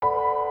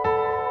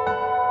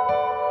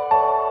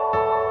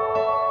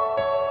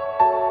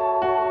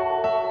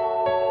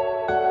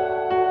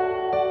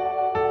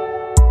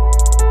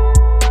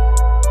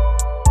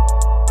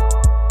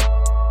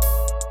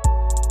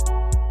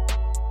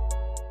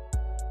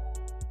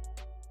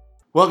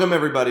Welcome,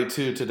 everybody,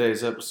 to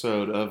today's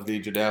episode of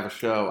The Jadava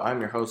Show. I'm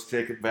your host,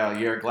 Jacob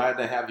Valier. Glad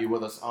to have you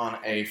with us on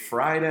a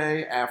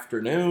Friday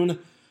afternoon.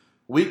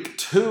 Week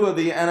 2 of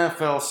the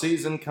NFL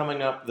season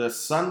coming up this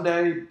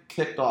Sunday.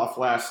 Kicked off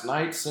last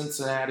night,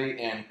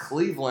 Cincinnati and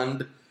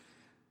Cleveland.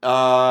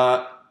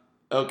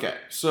 Okay,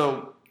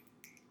 so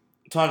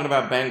talking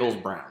about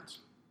Bengals-Browns,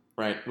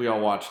 right? We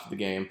all watched the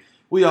game.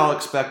 We all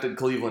expected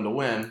Cleveland to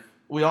win.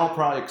 We all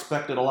probably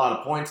expected a lot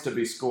of points to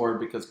be scored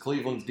because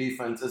Cleveland's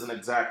defense isn't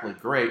exactly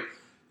great.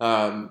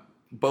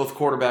 Both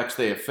quarterbacks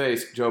they have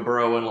faced, Joe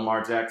Burrow and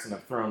Lamar Jackson,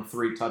 have thrown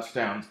 3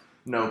 touchdowns,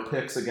 no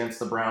picks against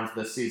the Browns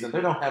this season.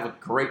 They don't have a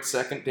great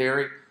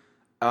secondary,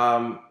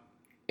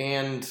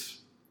 and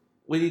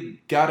we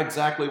got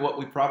exactly what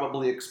we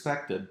probably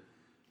expected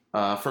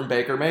from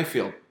Baker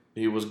Mayfield.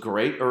 He was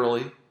great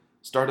early,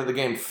 started the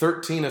game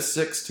 13 of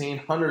 16,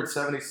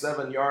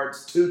 177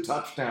 yards, 2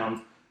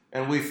 touchdowns,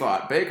 and we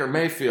thought, Baker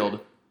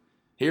Mayfield,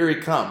 here he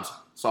comes.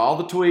 Saw all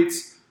the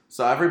tweets.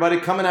 So everybody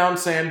coming out and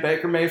saying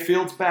Baker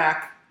Mayfield's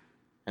back.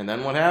 And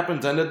then what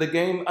happens? Ended the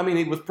game. I mean,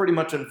 he was pretty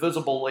much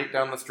invisible late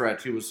down the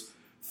stretch. He was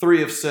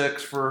 3 of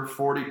 6 for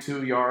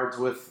 42 yards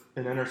with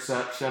an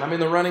interception. I mean,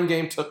 the running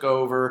game took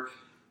over.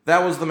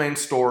 That was the main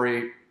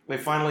story. They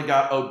finally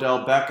got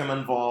Odell Beckham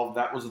involved.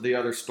 That was the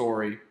other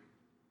story.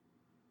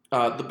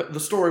 The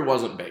story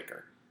wasn't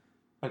Baker.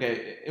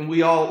 Okay, and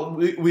we all,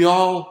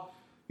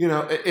 you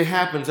know, it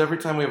happens every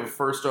time we have a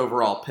first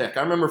overall pick.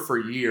 I remember for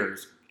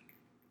years,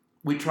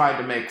 we tried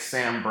to make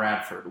Sam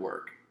Bradford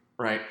work,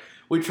 right?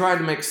 We tried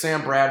to make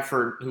Sam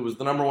Bradford, who was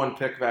the number 1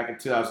 pick back in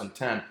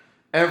 2010,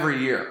 every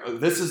year.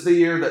 This is the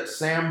year that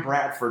Sam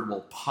Bradford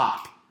will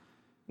pop.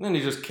 And then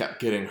he just kept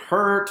getting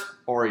hurt,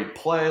 or he'd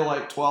play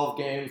like 12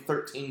 games,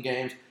 13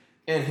 games,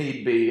 and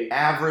he'd be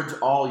average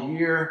all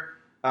year.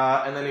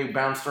 And then he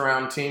bounced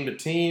around team to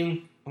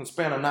team. In the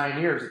span of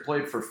 9 years, he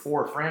played for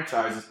 4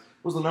 franchises.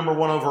 Was the number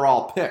 1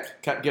 overall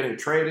pick. Kept getting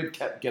traded,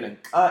 kept getting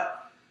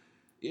cut.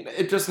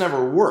 It just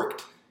never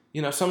worked.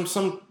 You know,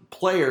 some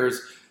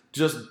players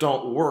just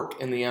don't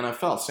work in the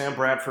NFL. Sam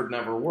Bradford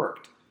never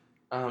worked.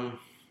 And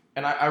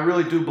I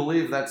really do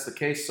believe that's the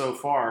case so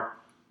far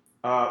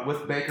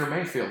with Baker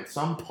Mayfield.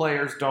 Some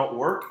players don't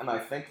work, and I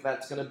think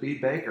that's going to be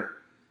Baker.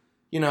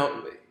 You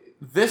know,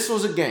 this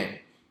was a game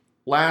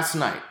last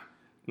night.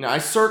 Now, I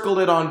circled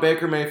it on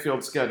Baker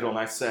Mayfield's schedule, and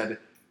I said,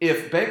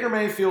 if Baker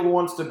Mayfield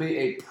wants to be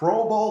a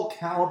Pro Bowl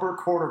caliber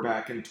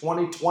quarterback in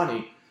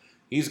 2020,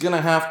 he's going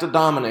to have to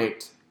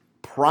dominate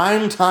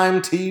primetime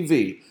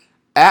TV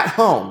at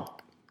home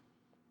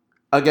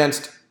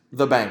against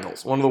the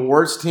Bengals. One of the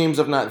worst teams,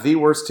 if not the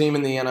worst team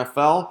in the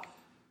NFL.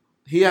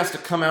 He has to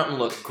come out and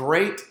look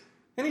great.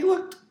 And he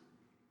looked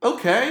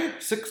okay.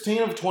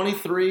 16 of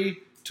 23,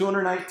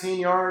 219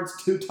 yards,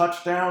 2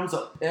 touchdowns,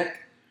 a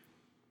pick.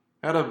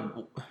 Had a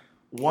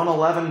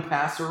 111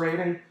 passer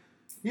rating.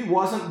 He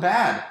wasn't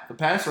bad. The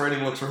passer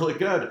rating looks really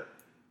good.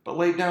 But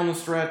late down the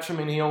stretch, I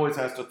mean, he always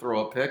has to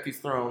throw a pick. He's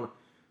thrown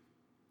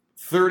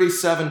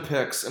 37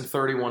 picks and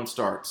 31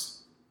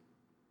 starts.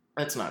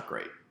 That's not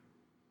great.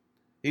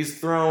 He's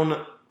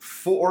thrown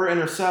 4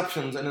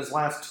 interceptions in his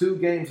last 2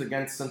 games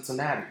against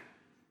Cincinnati.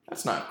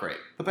 That's not great.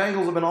 The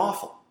Bengals have been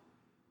awful.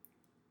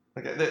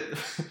 Okay,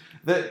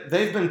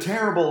 they've been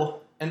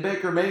terrible, and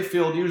Baker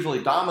Mayfield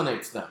usually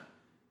dominates them.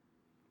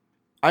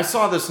 I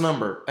saw this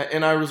number,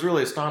 and I was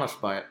really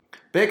astonished by it.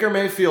 Baker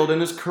Mayfield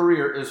in his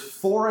career is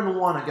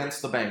 4-1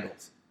 against the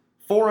Bengals.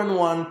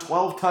 4-1,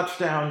 12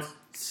 touchdowns,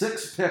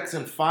 6 picks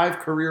and 5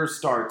 career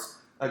starts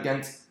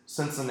against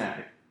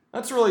Cincinnati.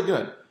 That's really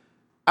good.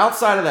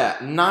 Outside of that,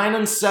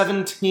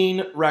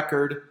 9-17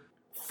 record,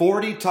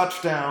 40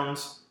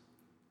 touchdowns,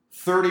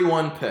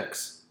 31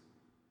 picks.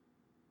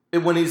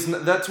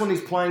 That's when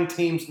he's playing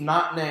teams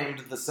not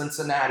named the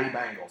Cincinnati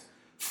Bengals.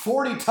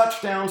 40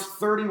 touchdowns,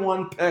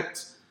 31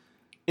 picks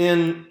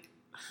in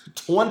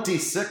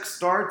 26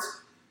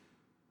 starts.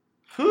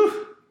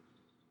 Whew.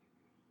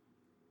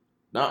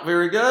 Not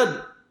very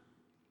good.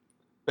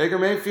 Baker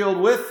Mayfield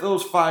with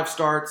those 5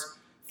 starts,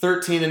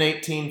 13 and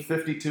 18,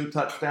 52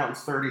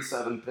 touchdowns,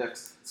 37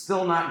 picks.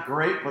 Still not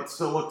great, but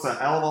still looks a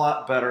hell of a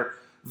lot better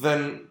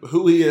than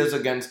who he is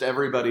against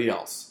everybody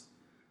else.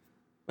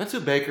 That's who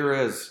Baker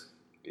is.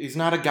 He's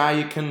not a guy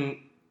you can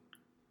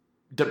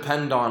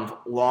depend on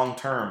long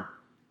term.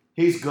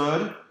 He's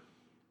good.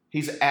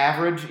 He's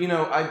average. You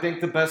know, I think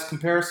the best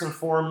comparison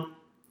for him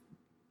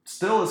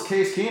still is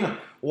Case Keenum.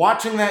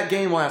 Watching that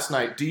game last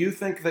night, do you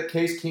think that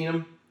Case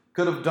Keenum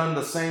could have done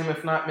the same,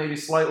 if not maybe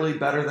slightly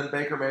better than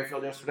Baker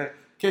Mayfield yesterday?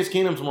 Case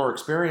Keenum's more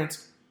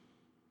experienced.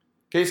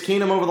 Case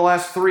Keenum over the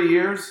last 3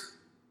 years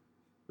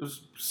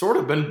has sort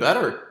of been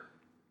better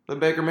than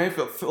Baker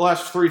Mayfield. The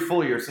last 3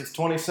 full years since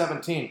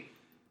 2017.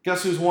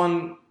 Guess who's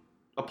won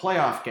a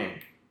playoff game?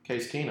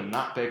 Case Keenum,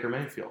 not Baker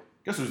Mayfield.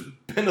 Guess who's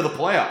been to the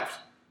playoffs?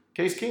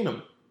 Case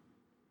Keenum.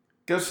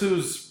 Guess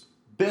who's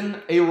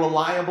been a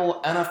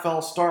reliable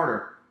NFL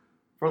starter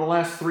for the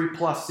last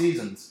 3+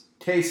 seasons?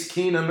 Case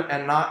Keenum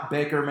and not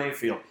Baker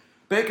Mayfield.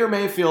 Baker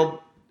Mayfield,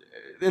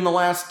 in the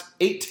last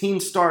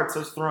 18 starts,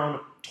 has thrown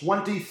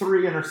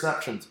 23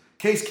 interceptions.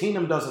 Case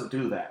Keenum doesn't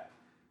do that.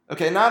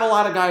 Okay, not a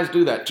lot of guys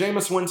do that.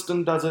 Jameis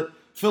Winston does it,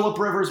 Phillip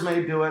Rivers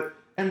may do it,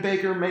 and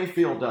Baker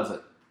Mayfield does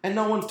it. And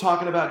no one's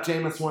talking about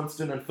Jameis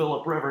Winston and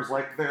Phillip Rivers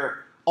like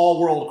they're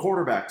all-world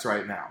quarterbacks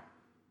right now.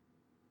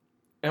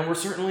 And we're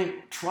certainly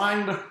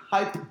trying to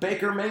hype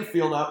Baker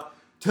Mayfield up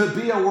to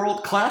be a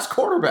world-class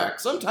quarterback.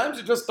 Sometimes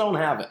you just don't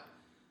have it.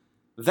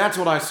 That's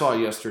what I saw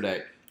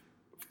yesterday.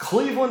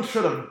 Cleveland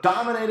should have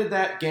dominated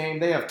that game.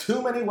 They have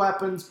too many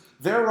weapons.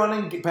 Their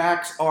running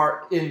backs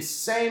are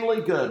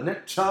insanely good.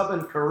 Nick Chubb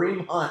and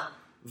Kareem Hunt,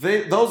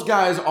 those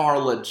guys are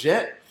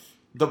legit.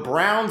 The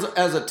Browns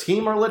as a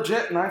team are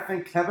legit, and I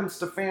think Kevin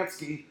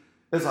Stefanski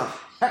is a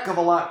heck of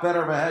a lot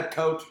better of a head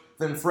coach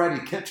than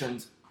Freddie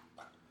Kitchens.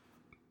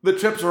 The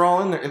chips are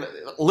all in there.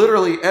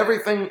 Literally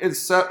everything is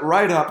set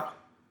right up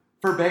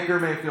for Baker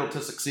Mayfield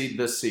to succeed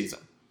this season.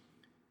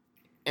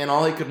 And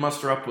all he could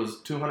muster up was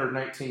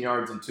 219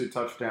 yards and 2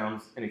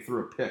 touchdowns, and he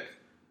threw a pick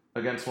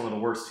against one of the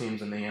worst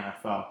teams in the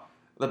NFL.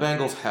 The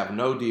Bengals have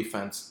no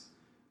defense.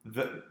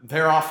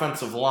 Their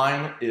offensive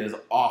line is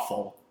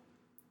awful.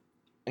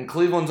 And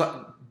Cleveland's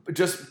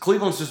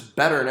just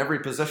better in every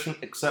position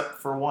except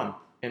for one.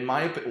 In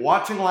my opinion,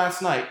 watching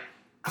last night,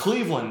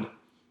 Cleveland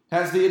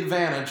has the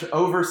advantage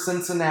over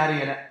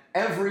Cincinnati in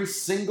every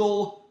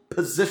single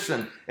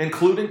position,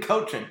 including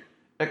coaching,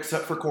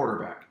 except for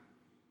quarterback.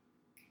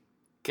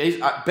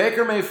 Okay,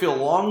 Baker Mayfield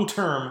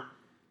long-term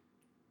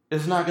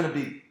is not going to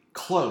be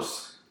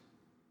close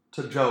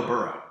to Joe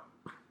Burrow.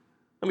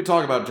 Let me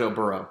talk about Joe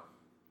Burrow.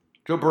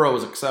 Joe Burrow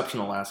was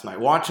exceptional last night.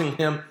 Watching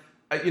him,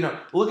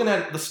 looking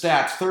at the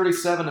stats,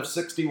 37 of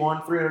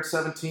 61,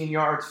 317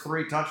 yards,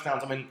 3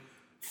 touchdowns. I mean,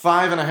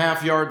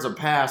 5.5 yards a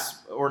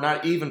pass, or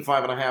not even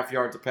 5.5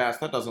 yards a pass.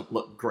 That doesn't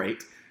look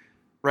great,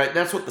 right?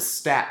 That's what the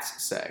stats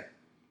say.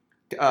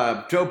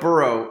 Joe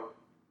Burrow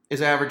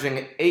is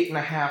averaging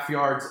 8.5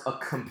 yards a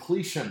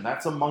completion.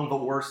 That's among the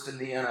worst in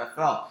the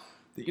NFL.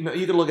 You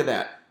can look at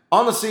that.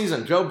 On the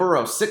season, Joe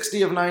Burrow,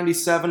 60 of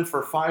 97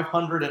 for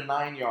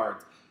 509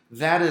 yards.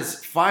 That is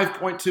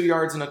 5.2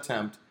 yards an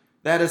attempt.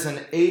 That is an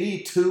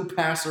 82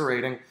 passer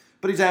rating,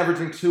 but he's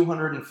averaging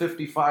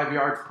 255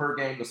 yards per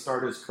game to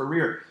start his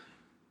career.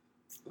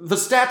 The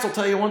stats will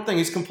tell you one thing.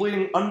 He's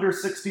completing under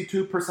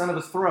 62% of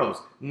his throws.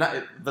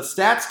 The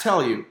stats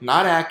tell you,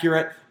 not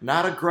accurate,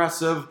 not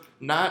aggressive,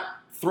 not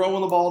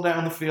throwing the ball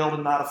down the field,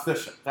 and not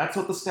efficient. That's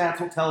what the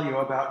stats will tell you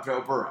about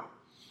Joe Burrow.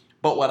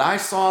 But what I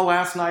saw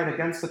last night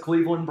against the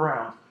Cleveland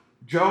Browns,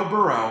 Joe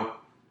Burrow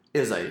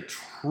is a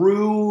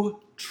true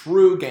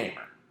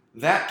gamer.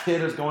 That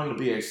kid is going to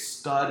be a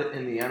stud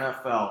in the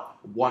NFL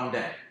one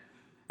day.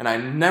 And I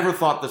never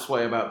thought this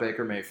way about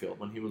Baker Mayfield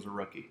when he was a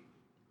rookie.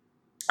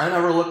 I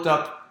never looked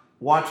up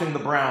watching the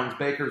Browns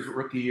Baker's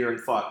rookie year and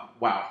thought,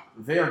 wow,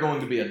 they are going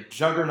to be a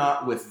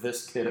juggernaut with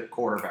this kid at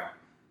quarterback.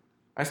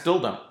 I still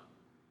don't.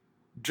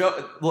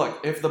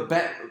 Look,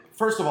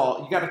 first of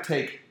all, you got to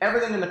take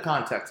everything into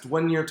context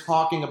when you're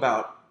talking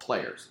about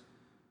players.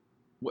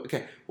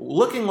 Okay,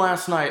 looking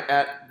last night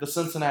at the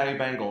Cincinnati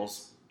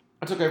Bengals,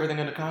 I took everything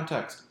into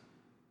context.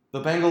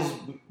 The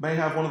Bengals may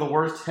have one of the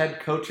worst head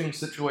coaching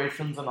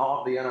situations in all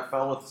of the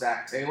NFL with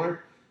Zach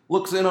Taylor.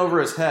 Looks in over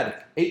his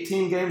head.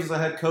 18 games as a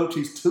head coach,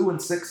 he's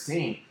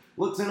 2-16.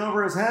 Looks in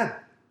over his head.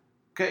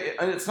 Okay,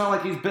 and it's not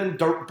like he's been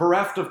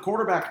bereft of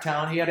quarterback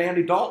talent. He had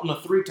Andy Dalton, a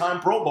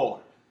 3-time Pro Bowler.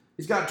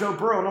 He's got Joe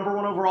Burrow, number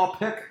 1 overall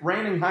pick,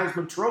 reigning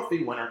Heisman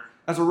Trophy winner,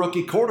 as a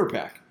rookie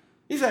quarterback.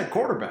 He's had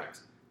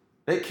quarterbacks.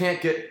 They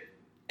can't get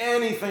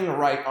anything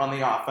right on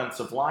the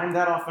offensive line.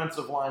 That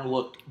offensive line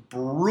looked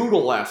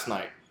brutal last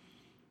night.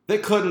 They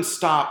couldn't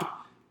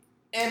stop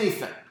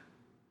anything.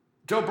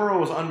 Joe Burrow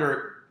was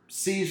under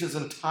siege his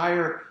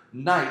entire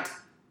night.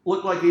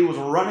 Looked like he was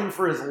running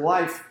for his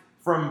life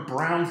from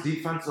Browns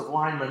defensive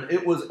linemen.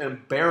 It was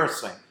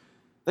embarrassing.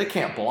 They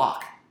can't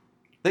block.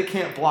 They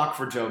can't block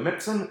for Joe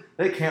Mixon.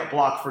 They can't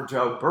block for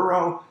Joe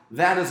Burrow.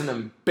 That is an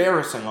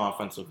embarrassing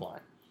offensive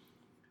line.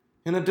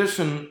 In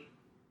addition,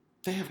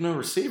 they have no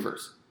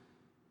receivers.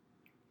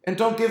 And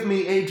don't give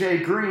me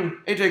A.J.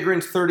 Green. A.J.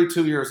 Green's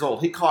 32 years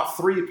old. He caught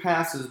 3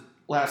 passes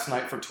last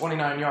night for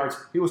 29 yards.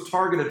 He was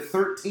targeted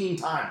 13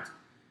 times.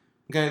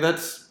 Okay,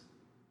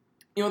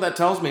 that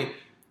tells me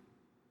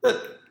that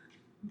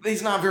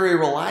he's not very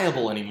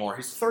reliable anymore.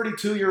 He's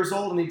 32 years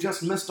old and he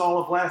just missed all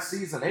of last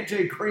season.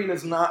 A.J. Green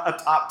is not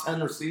a top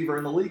 10 receiver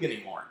in the league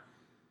anymore.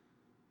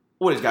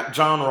 What, he's got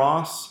John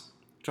Ross?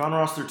 John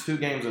Ross threw 2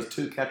 games as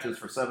 2 catches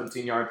for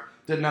 17 yards.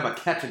 Didn't have a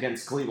catch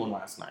against Cleveland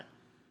last night.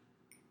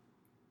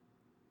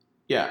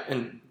 Yeah,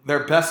 and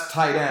their best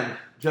tight end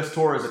just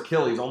tore his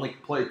Achilles, only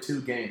played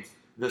 2 games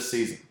this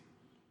season.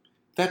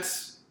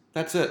 That's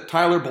it.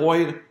 Tyler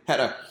Boyd had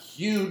a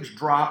huge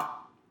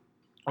drop,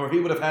 or he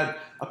would have had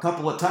a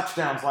couple of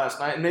touchdowns last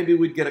night, and maybe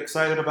we'd get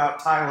excited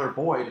about Tyler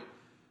Boyd.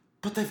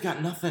 But they've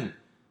got nothing.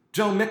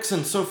 Joe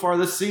Mixon so far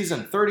this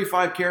season,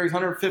 35 carries,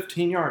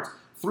 115 yards,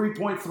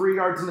 3.3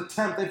 yards an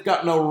attempt. They've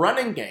got no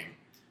running game.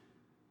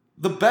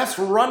 The best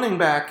running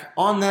back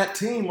on that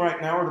team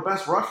right now, or the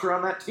best rusher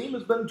on that team,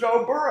 has been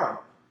Joe Burrow.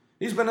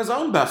 He's been his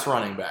own best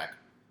running back.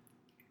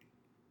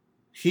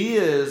 He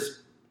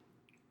is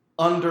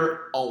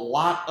under a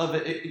lot of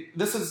it.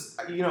 This is,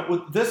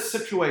 with this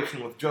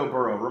situation with Joe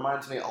Burrow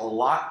reminds me a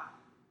lot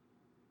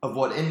of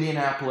what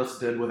Indianapolis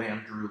did with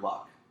Andrew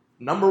Luck.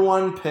 Number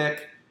 1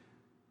 pick.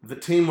 The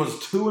team was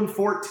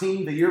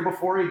 2-14 the year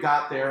before he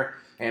got there,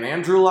 and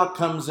Andrew Luck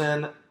comes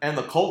in, and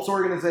the Colts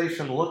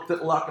organization looked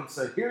at Luck and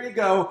said, "Here you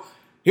go.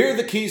 Here are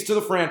the keys to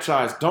the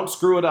franchise. Don't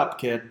screw it up,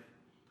 kid."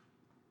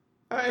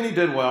 And he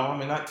did well. I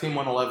mean, that team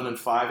went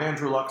 11-5.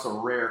 Andrew Luck's a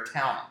rare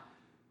talent.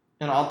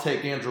 And I'll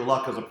take Andrew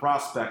Luck as a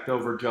prospect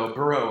over Joe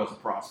Burrow as a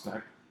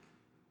prospect.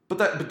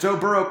 But Joe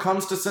Burrow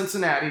comes to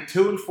Cincinnati,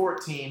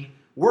 2-14,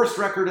 worst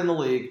record in the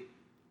league,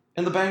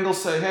 and the Bengals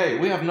say, "Hey,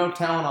 we have no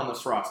talent on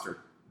this roster,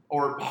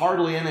 or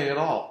hardly any at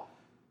all.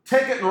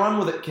 Take it and run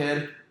with it,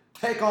 kid.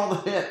 Take all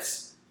the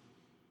hits."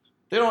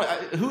 I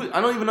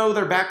don't even know who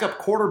their backup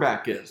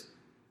quarterback is.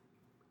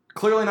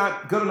 Clearly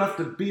not good enough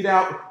to beat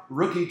out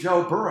rookie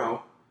Joe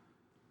Burrow.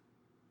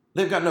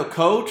 They've got no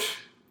coach.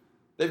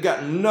 They've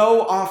got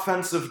no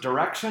offensive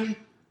direction.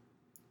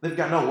 They've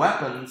got no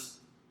weapons.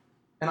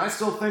 And I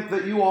still think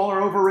that you all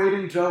are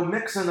overrating Joe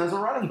Mixon as a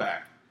running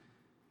back.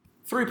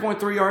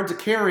 3.3 yards a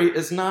carry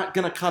is not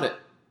going to cut it.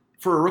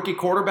 For a rookie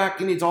quarterback,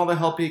 he needs all the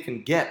help he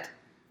can get.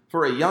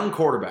 For a young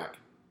quarterback.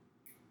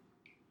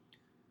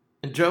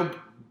 And Joe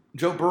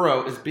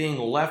Burrow is being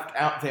left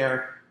out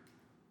there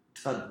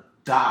to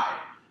die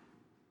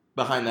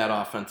behind that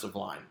offensive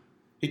line.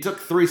 He took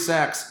 3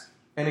 sacks,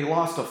 and he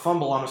lost a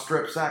fumble on a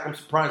strip sack. I'm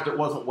surprised it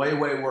wasn't way,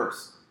 way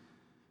worse.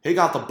 He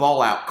got the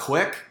ball out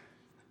quick.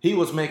 He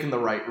was making the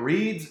right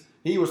reads.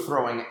 He was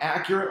throwing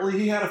accurately.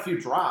 He had a few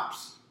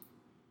drops.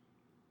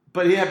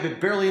 But he had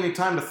barely any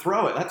time to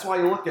throw it. That's why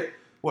you look at,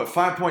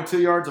 5.2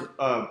 yards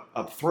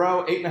of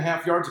throw,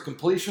 8.5 yards of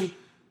completion.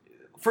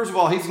 First of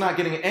all, he's not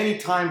getting any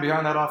time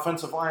behind that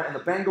offensive line, and the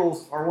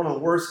Bengals are one of the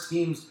worst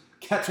teams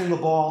catching the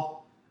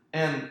ball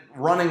and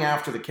running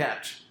after the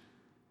catch.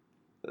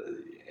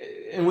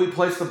 And we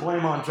place the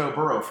blame on Joe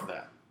Burrow for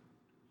that.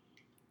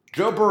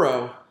 Joe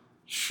Burrow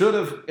should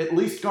have at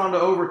least gone to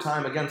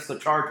overtime against the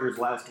Chargers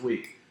last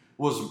week.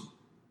 Was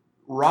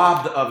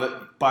robbed of it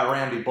by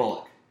Randy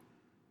Bullock.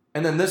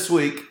 And then this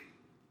week,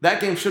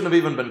 that game shouldn't have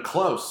even been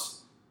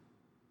close.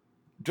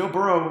 Joe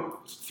Burrow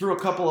threw a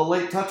couple of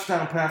late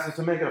touchdown passes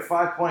to make it a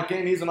 5-point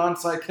game. He's an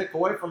onside kick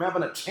away from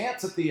having a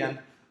chance at the end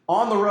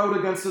on the road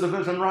against a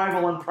division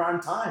rival in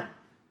prime time.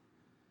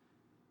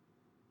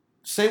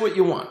 Say what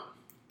you want.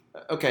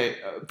 Okay,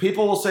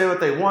 people will say what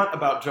they want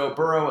about Joe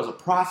Burrow as a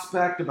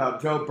prospect,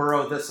 about Joe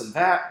Burrow this and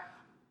that.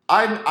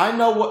 I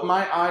know what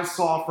my eyes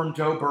saw from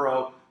Joe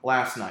Burrow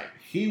last night.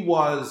 He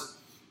was,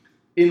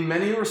 in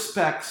many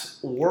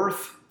respects,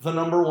 worth the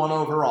number 1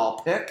 overall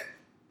pick.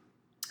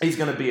 He's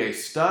going to be a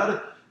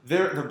stud.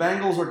 The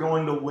Bengals are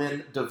going to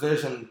win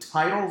division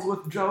titles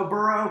with Joe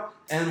Burrow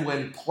and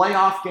win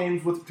playoff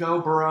games with Joe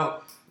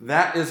Burrow.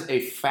 That is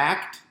a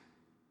fact.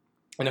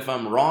 And if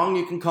I'm wrong,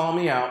 you can call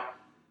me out.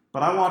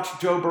 But I watched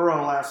Joe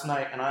Burrow last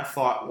night, and I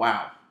thought,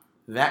 wow,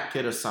 that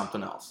kid is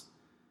something else.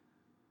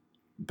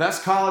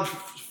 Best college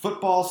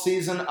football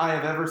season I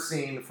have ever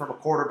seen from a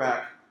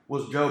quarterback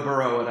was Joe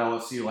Burrow at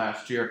LSU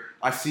last year.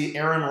 I see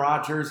Aaron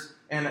Rodgers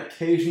and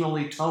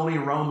occasionally Tony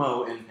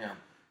Romo in him.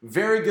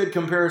 Very good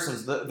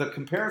comparisons. The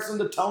comparison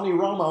to Tony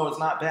Romo is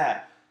not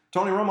bad.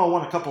 Tony Romo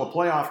won a couple of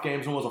playoff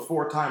games and was a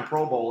 4-time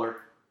Pro Bowler.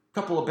 A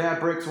couple of bad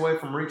breaks away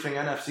from reaching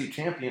NFC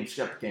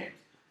championship games.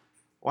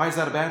 Why is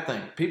that a bad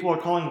thing? People are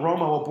calling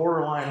Romo a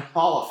borderline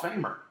Hall of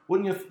Famer.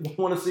 Wouldn't you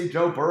want to see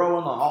Joe Burrow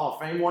in the Hall of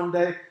Fame one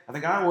day? I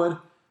think I would.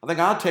 I think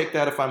I'd take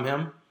that if I'm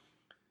him.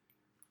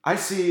 I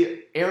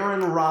see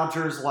Aaron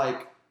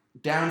Rodgers-like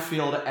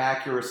downfield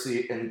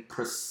accuracy and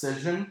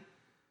precision,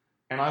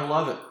 and I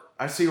love it.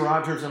 I see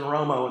Rodgers and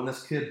Romo and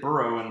this kid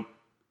Burrow, and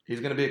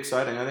he's going to be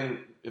exciting. I think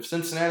if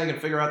Cincinnati can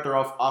figure out their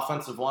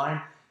offensive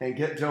line and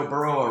get Joe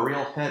Burrow a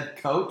real head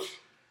coach,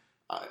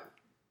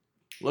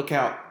 look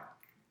out.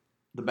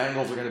 The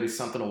Bengals are going to be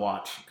something to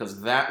watch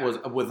because that was,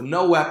 with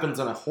no weapons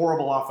and a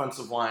horrible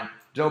offensive line,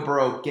 Joe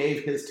Burrow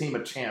gave his team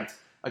a chance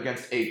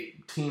against a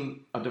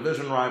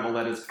division rival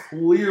that is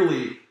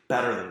clearly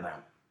better than them.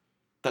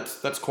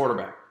 That's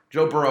quarterback.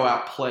 Joe Burrow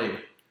outplayed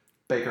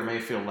Baker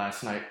Mayfield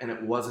last night, and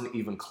it wasn't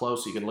even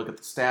close. You can look at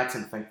the stats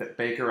and think that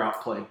Baker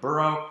outplayed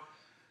Burrow,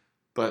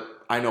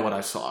 but I know what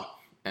I saw,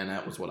 and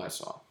that was what I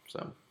saw.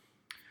 So,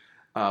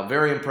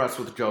 very impressed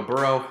with Joe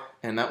Burrow,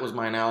 and that was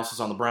my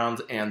analysis on the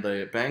Browns and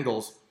the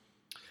Bengals.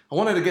 I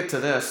wanted to get to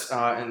this,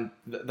 and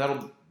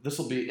this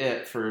will be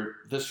it for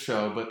this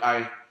show, but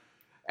I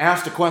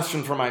asked a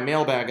question for my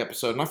mailbag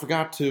episode, and I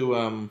forgot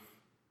to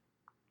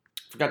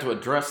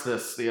address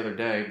this the other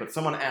day, but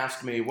someone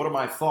asked me, what are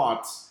my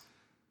thoughts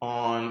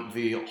on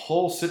the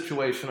whole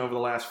situation over the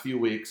last few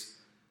weeks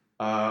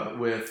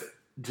with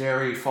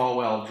Jerry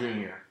Falwell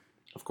Jr.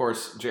 Of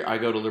course, I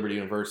go to Liberty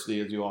University,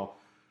 as you all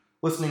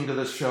listening to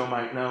this show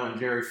might know, and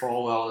Jerry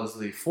Falwell is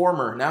the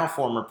now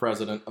former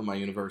president of my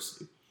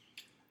university.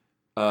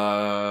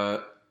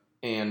 And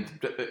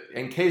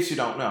in case you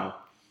don't know,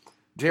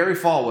 Jerry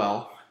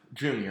Falwell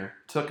Jr.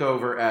 took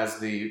over as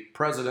the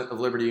president of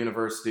Liberty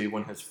University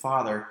when his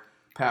father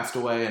passed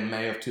away in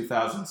May of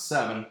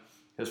 2007.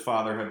 His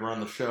father had run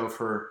the show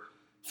for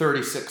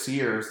 36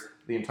 years,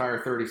 the entire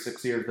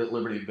 36 years that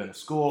Liberty had been a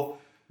school.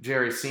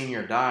 Jerry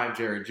Sr. died.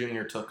 Jerry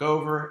Jr. took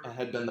over and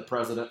had been the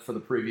president for the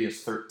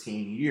previous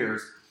 13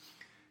 years.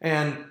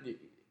 And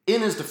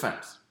in his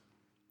defense,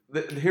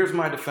 here's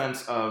my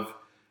defense of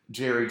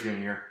Jerry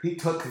Jr. He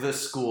took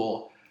this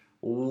school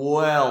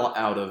well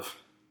out of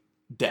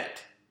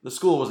debt. The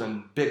school was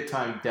in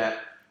big-time debt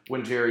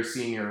when Jerry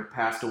Sr.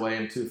 passed away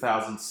in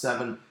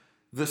 2007.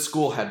 This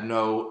school had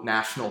no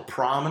national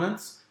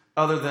prominence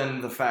other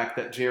than the fact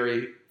that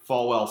Jerry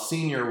Falwell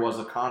Sr. was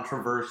a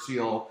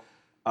controversial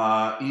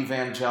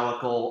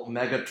evangelical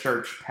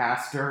megachurch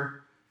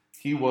pastor.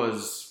 He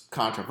was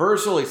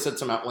controversial. He said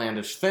some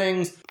outlandish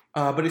things,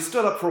 but he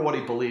stood up for what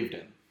he believed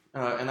in.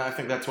 And I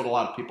think that's what a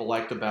lot of people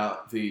liked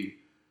about the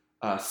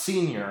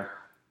senior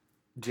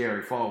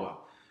Jerry Falwell.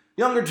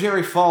 Younger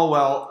Jerry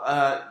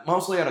Falwell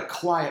mostly had a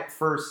quiet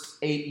first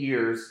 8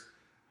 years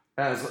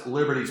as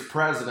Liberty's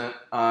president.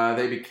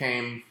 They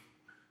became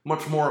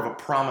much more of a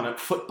prominent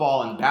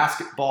football and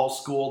basketball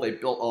school. They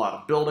built a lot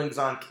of buildings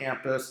on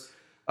campus.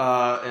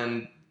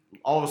 And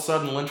all of a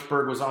sudden,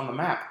 Lynchburg was on the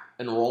map.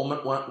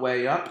 Enrollment went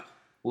way up.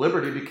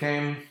 Liberty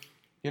became,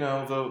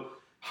 the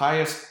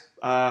highest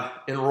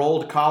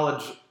enrolled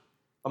college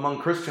among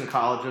Christian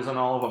colleges in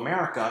all of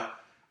America.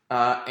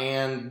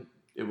 And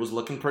it was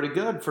looking pretty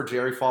good for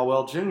Jerry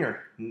Falwell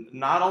Jr.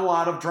 Not a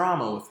lot of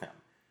drama with him.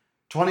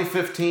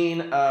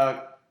 2015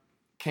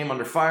 came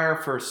under fire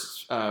for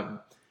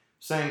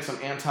saying some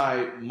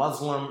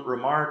anti-Muslim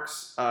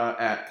remarks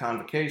at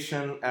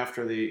Convocation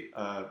after the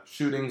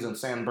shootings in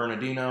San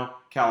Bernardino,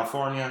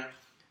 California.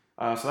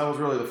 So that was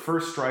really the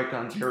first strike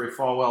on Jerry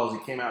Falwell as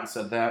he came out and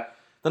said that.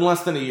 Then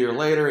less than a year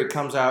later, he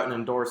comes out and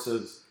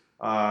endorses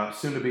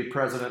soon-to-be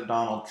President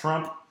Donald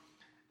Trump.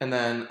 And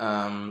then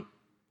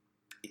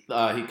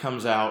he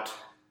comes out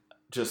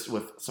just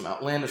with some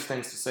outlandish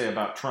things to say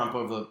about Trump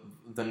over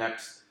the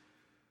next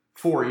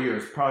 4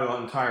 years, probably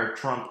the entire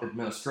Trump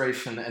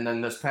administration. And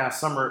then this past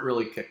summer, it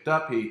really kicked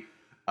up. He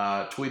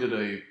tweeted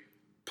a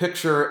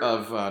picture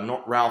of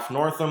Ralph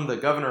Northam, the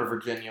governor of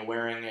Virginia,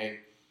 wearing a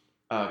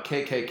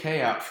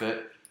KKK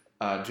outfit.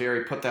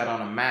 Jerry put that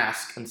on a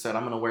mask and said,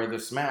 "I'm going to wear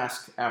this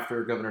mask,"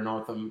 after Governor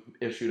Northam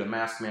issued a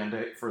mask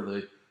mandate for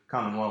the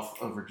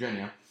Commonwealth of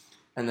Virginia.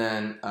 And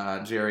then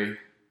Jerry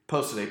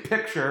posted a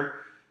picture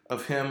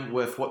of him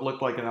with what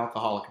looked like an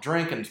alcoholic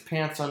drink and his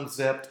pants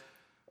unzipped,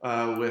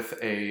 with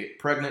a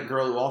pregnant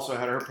girl who also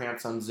had her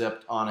pants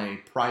unzipped on a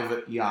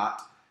private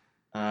yacht.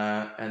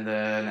 And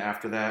then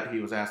after that, he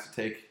was asked to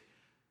take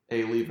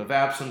a leave of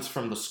absence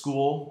from the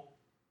school.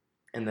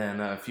 And then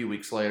a few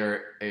weeks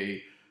later,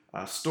 a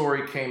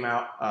story came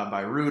out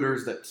by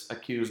Reuters that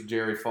accused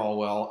Jerry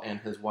Falwell and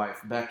his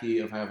wife Becky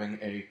of having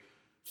a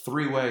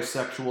three-way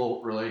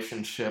sexual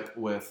relationship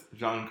with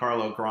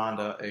Giancarlo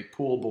Granda, a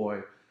pool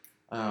boy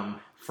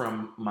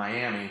from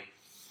Miami,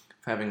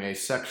 having a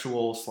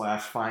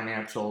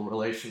sexual/financial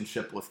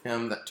relationship with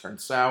him that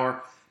turned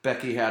sour.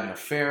 Becky had an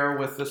affair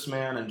with this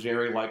man, and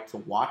Jerry liked to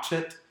watch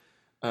it.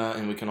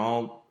 And we can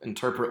all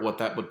interpret what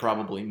that would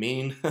probably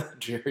mean,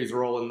 Jerry's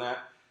role in that.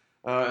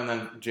 And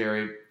then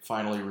Jerry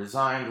finally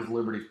resigned as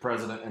Liberty's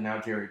president, and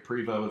now Jerry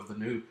Prevost is the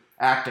new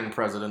acting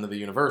president of the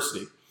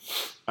university.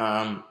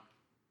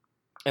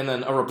 And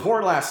then a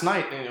report last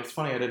night, and it was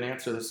funny I didn't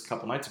answer this a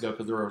couple nights ago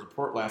because there was a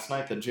report last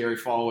night that Jerry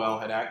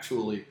Falwell had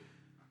actually,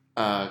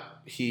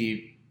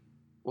 he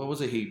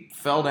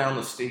fell down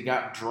the stairs. He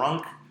got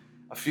drunk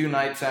a few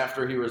nights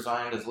after he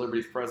resigned as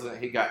Liberty's president.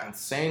 He got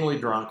insanely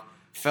drunk,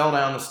 fell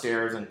down the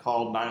stairs and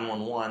called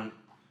 911,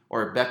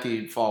 or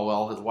Becky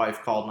Falwell, his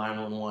wife, called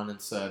 911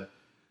 and said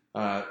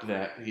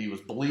that he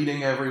was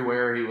bleeding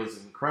everywhere. He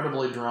was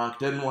incredibly drunk,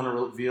 didn't want to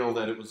reveal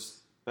that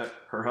that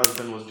her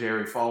husband was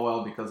Jerry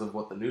Falwell because of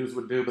what the news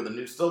would do, but the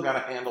news still got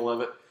a handle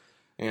of it.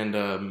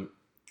 And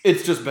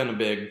it's just been a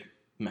big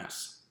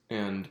mess.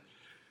 And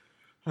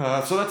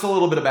so that's a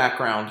little bit of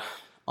background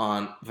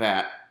on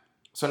that.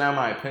 So now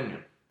my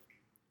opinion.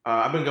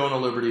 I've been going to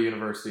Liberty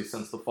University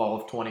since the fall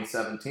of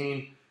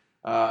 2017.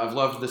 I've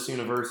loved this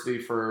university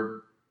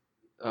for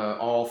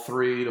all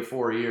 3 to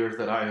 4 years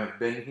that I have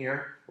been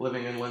here,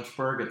 living in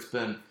Lynchburg. It's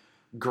been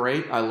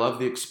great. I love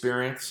the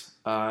experience,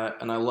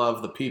 and I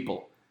love the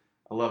people.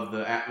 I love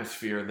the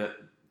atmosphere that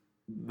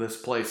this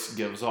place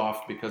gives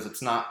off, because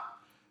it's not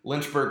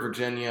Lynchburg,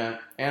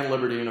 Virginia, and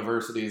Liberty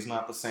University is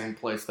not the same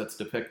place that's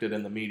depicted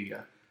in the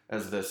media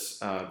as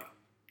this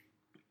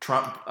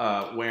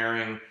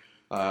Trump-wearing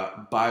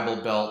Bible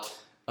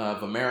Belt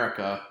of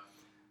America.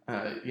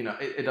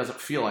 It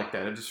doesn't feel like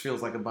that. It just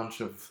feels like a bunch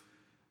of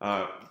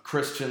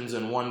Christians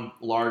in one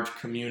large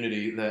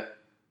community that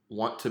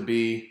want to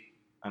be,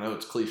 I know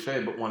it's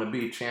cliche, but want to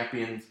be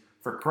champions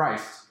for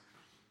Christ.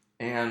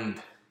 And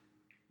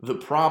the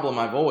problem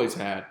I've always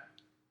had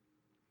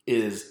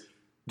is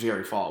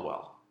Jerry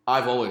Falwell.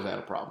 I've always had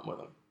a problem with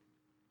him.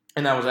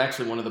 And that was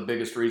actually one of the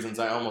biggest reasons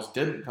I almost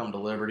didn't come to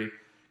Liberty,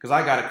 because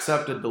I got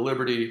accepted to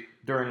Liberty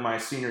during my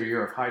senior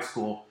year of high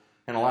school,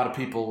 and a lot of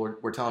people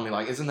were telling me,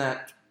 like, isn't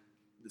that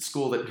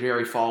school that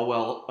Jerry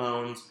Falwell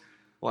owns.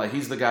 Like,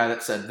 he's the guy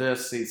that said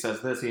this, he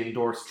says this, he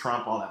endorsed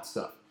Trump, all that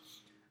stuff.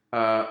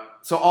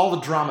 So all the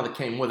drama that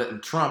came with it,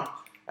 and Trump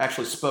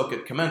actually spoke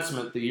at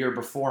commencement the year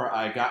before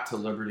I got to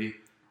Liberty,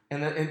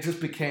 and then it just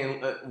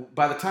became,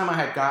 by the time I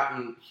had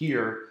gotten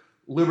here,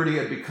 Liberty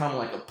had become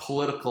like a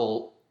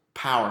political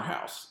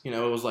powerhouse. You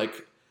know, it was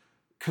like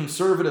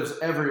conservatives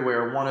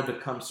everywhere wanted to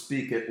come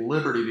speak at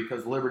Liberty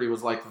because Liberty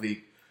was like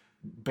the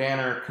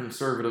banner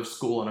conservative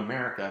school in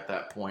America at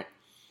that point.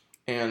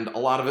 And a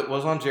lot of it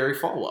was on Jerry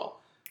Falwell.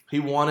 He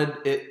wanted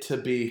it to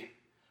be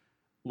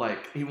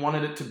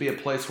a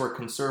place where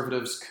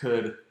conservatives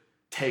could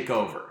take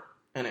over.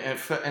 And it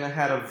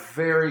had a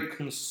very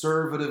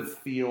conservative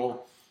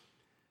feel.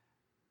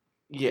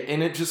 Yeah,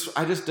 and I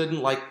just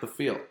didn't like the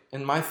feel.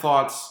 And my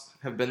thoughts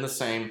have been the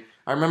same.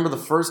 I remember the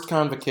first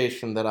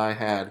convocation that I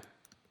had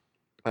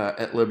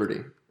at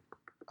Liberty.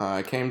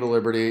 I came to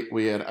Liberty.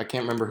 I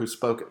can't remember who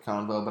spoke at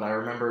Convo, but I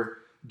remember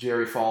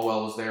Jerry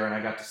Falwell was there, and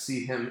I got to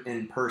see him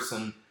in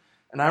person.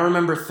 And I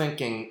remember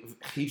thinking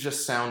he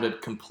just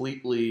sounded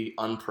completely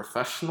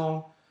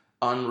unprofessional,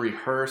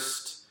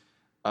 unrehearsed.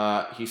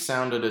 He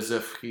sounded as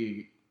if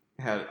he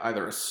had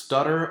either a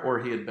stutter or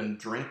he had been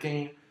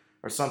drinking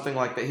or something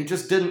like that. He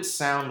just didn't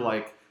sound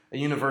like a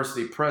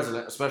university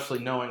president, especially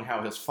knowing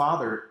how his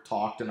father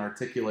talked and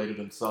articulated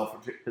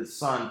himself. His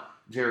son,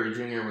 Jerry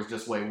Jr., was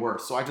just way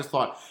worse. So I just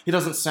thought, he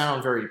doesn't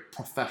sound very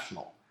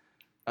professional.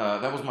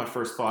 That was my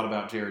first thought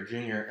about Jerry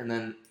Jr. And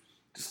then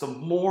just the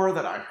more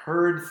that I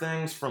heard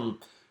things from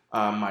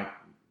my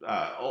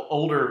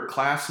older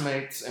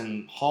classmates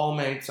and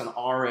hallmates and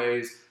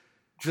RAs,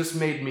 just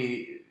made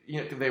me,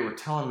 they were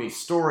telling me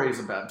stories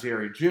about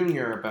Jerry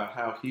Jr., about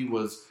how he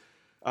was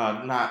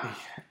not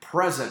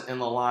present in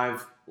the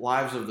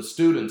lives of the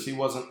students. He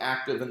wasn't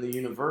active in the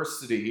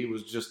university. He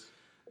was just,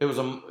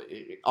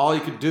 all he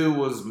could do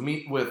was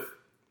meet with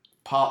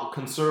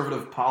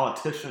conservative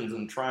politicians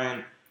and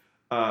try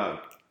and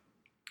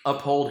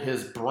uphold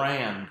his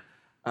brand.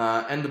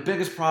 And the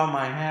biggest problem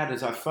I had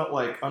is I felt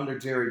like under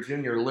Jerry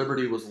Jr.,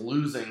 Liberty was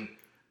losing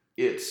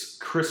its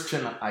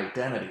Christian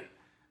identity.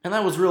 And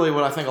that was really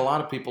what I think a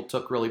lot of people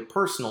took really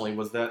personally,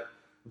 was that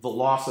the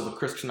loss of a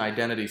Christian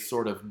identity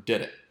sort of did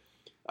it.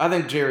 I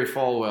think Jerry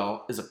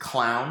Falwell is a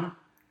clown.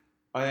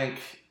 I think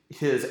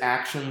his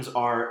actions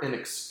are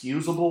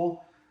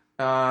inexcusable.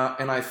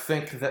 And I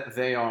think that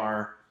they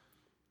are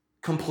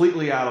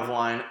completely out of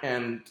line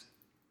and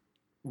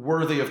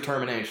worthy of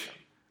termination.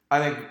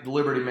 I think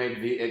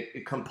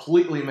Liberty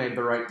completely made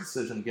the right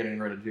decision getting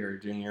rid of Jerry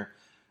Jr.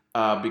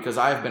 Because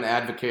I've been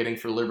advocating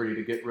for Liberty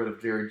to get rid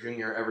of Jerry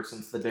Jr. ever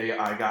since the day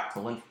I got to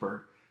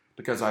Lynchburg,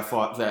 because I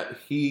thought that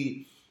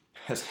he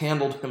has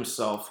handled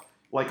himself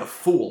like a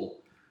fool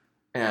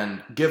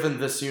and given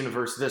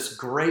this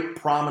great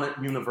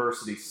prominent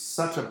university,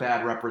 such a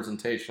bad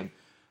representation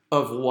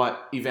of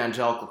what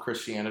evangelical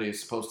Christianity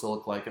is supposed to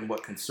look like and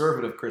what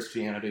conservative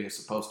Christianity is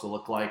supposed to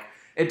look like.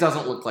 It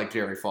doesn't look like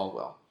Jerry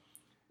Falwell.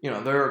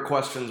 There are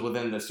questions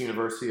within this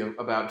university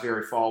about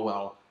Jerry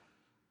Falwell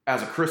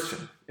as a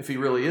Christian, if he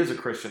really is a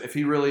Christian, if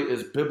he really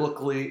is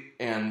biblically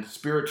and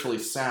spiritually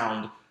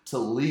sound to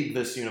lead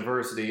this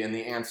university. And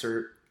the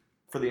answer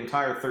for the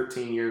entire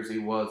 13 years he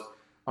was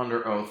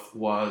under oath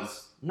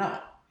was no,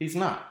 he's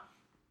not.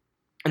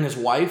 And his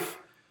wife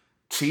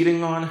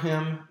cheating on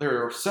him.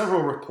 There are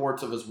several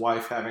reports of his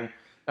wife having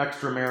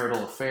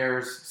extramarital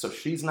affairs, so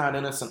she's not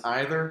innocent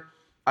either.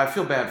 I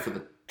feel bad for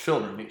the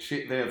children.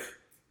 They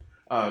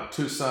have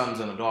 2 sons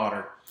and a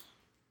daughter,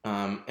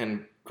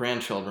 and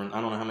grandchildren. I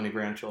don't know how many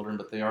grandchildren,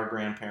 but they are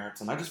grandparents,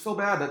 and I just feel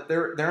bad that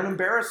they're an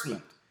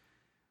embarrassment.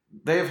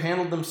 They have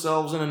handled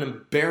themselves in an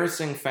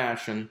embarrassing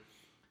fashion.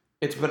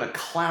 It's been a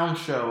clown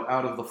show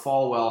out of the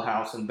Falwell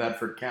house in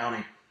Bedford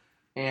County,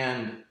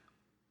 and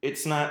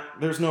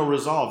there's no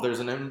resolve. There's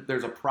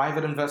a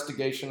private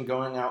investigation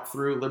going out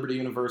through Liberty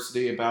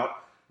University about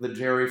the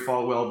Jerry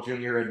Falwell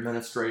Jr.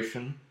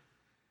 administration,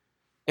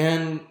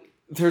 and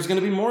there's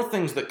going to be more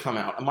things that come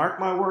out. Mark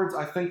my words,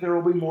 I think there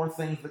will be more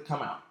things that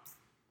come out.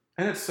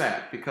 And it's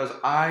sad, because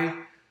I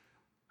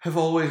have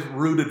always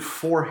rooted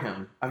for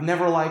him. I've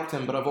never liked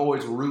him, but I've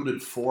always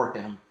rooted for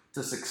him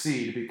to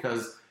succeed,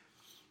 because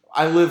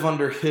I live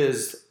under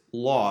his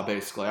law,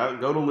 basically. I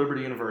go to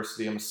Liberty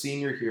University, I'm a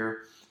senior here,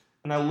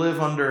 and I live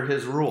under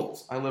his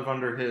rules. I live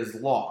under his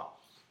law.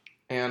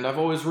 And I've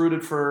always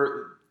rooted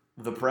for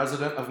the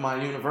president of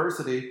my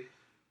university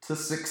to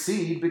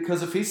succeed,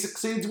 because if he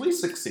succeeds, we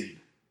succeed.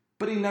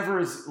 But he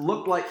never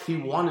looked like he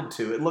wanted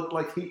to. It looked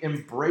like he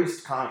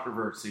embraced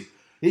controversy.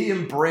 He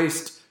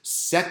embraced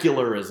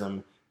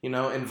secularism,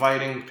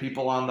 inviting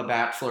people on The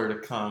Bachelor to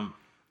come,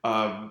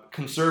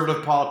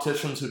 conservative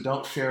politicians who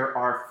don't share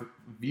our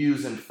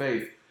views and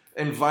faith,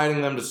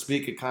 inviting them to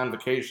speak at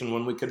convocation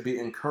when we could be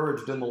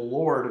encouraged in the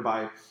Lord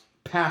by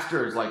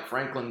pastors like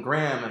Franklin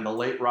Graham and the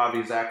late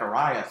Ravi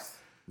Zacharias.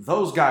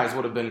 Those guys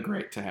would have been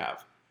great to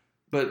have.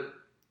 But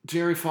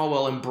Jerry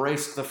Falwell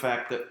embraced the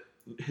fact that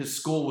his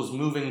school was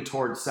moving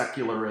towards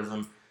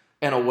secularism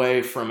and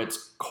away from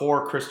its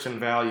core Christian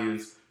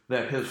values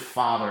that his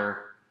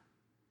father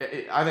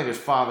I think his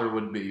father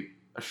would be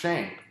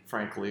ashamed,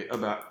 frankly,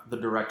 about the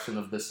direction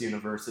of this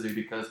university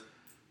because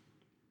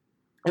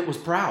it was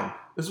proud.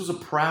 This was a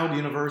proud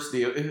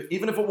university.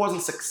 Even if it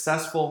wasn't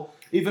successful,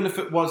 even if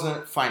it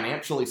wasn't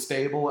financially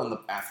stable and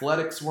the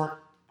athletics weren't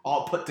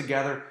all put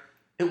together,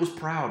 it was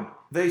proud.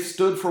 They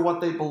stood for what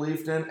they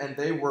believed in, and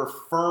they were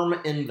firm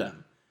in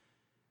them.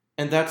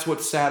 And that's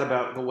what's sad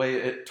about the way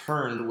it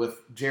turned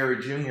with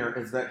Jerry Jr.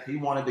 is that he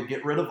wanted to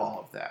get rid of all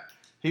of that.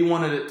 He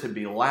wanted it to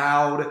be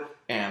loud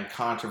and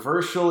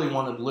controversial. He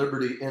wanted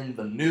Liberty in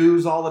the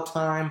news all the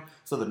time,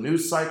 so the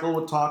news cycle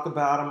would talk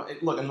about him.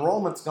 Look,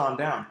 enrollment's gone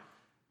down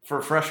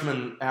for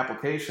freshman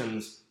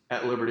applications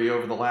at Liberty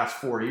over the last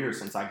 4 years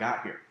since I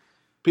got here.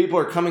 People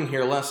are coming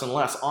here less and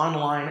less,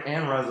 online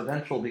and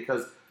residential,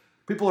 because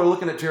people are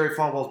looking at Jerry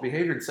Falwell's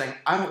behavior and saying,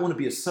 I don't want to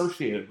be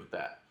associated with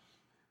that.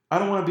 I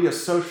don't want to be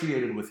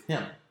associated with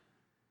him.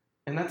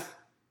 And that's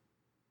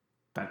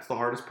the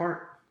hardest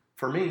part.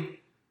 For me,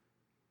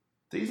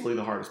 it's easily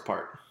the hardest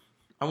part.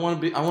 I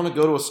want to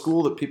go to a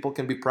school that people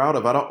can be proud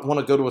of. I don't want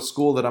to go to a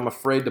school that I'm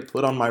afraid to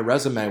put on my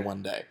resume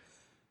one day.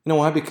 You know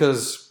why?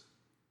 Because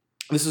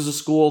this is a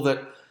school that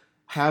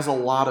has a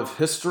lot of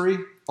history,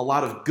 a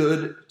lot of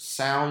good,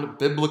 sound,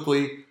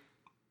 biblically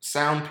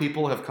sound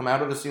people have come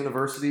out of this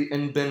university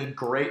and been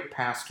great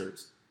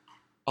pastors.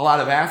 A lot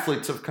of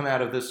athletes have come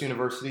out of this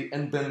university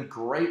and been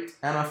great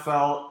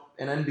NFL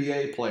and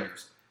NBA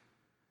players.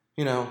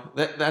 You know,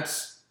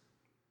 that's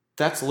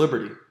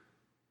Liberty.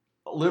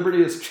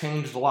 Liberty has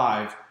changed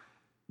lives,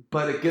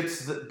 but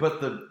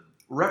the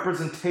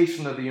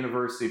representation of the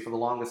university for the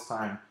longest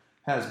time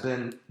has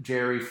been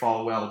Jerry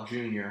Falwell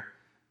Jr.,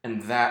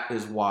 and that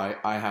is why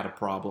I had a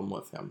problem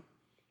with him.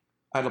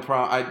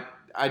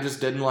 I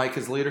just didn't like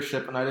his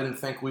leadership, and I didn't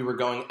think we were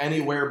going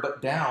anywhere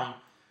but down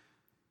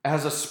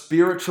as a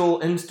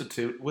spiritual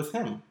institute with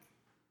him.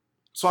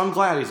 So I'm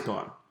glad he's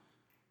gone.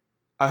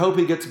 I hope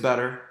he gets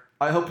better.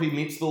 I hope he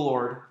meets the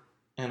Lord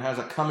and has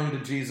a coming to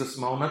Jesus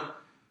moment,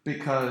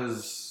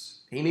 because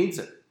he needs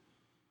it.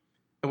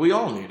 And we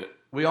all need it.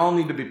 We all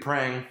need to be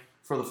praying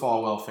for the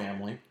Falwell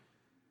family,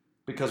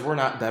 because we're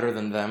not better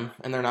than them,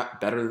 and they're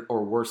not better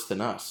or worse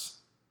than us.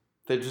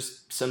 They're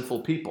just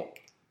sinful people.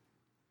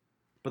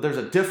 But there's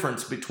a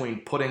difference between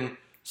putting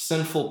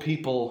sinful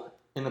people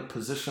in a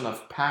position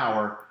of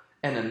power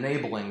and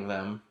enabling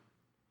them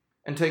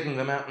and taking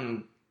them out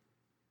and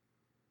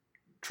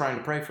trying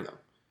to pray for them.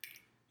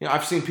 You know,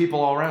 I've seen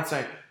people all around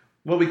saying,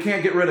 well, we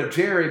can't get rid of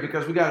Jerry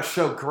because we got to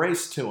show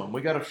grace to him.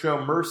 We got to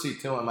show mercy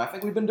to him. I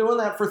think we've been doing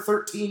that for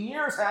 13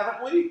 years,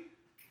 haven't we?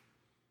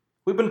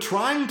 We've been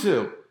trying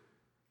to.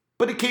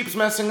 But he keeps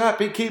messing up.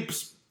 He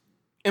keeps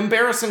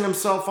embarrassing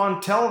himself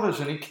on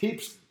television. He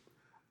keeps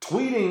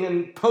tweeting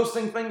and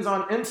posting things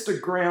on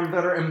Instagram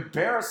that are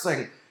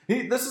embarrassing.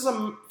 This is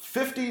a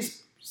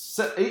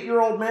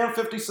 58-year-old man,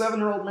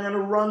 57-year-old man who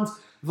runs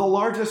the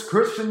largest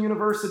Christian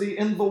university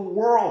in the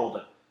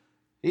world.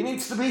 He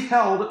needs to be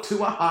held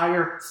to a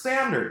higher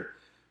standard.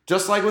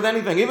 Just like with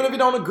anything, even if you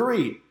don't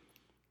agree.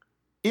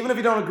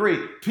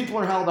 People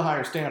are held to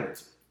higher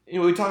standards. You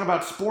know, we talk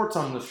about sports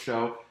on this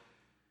show.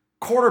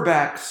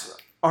 Quarterbacks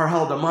are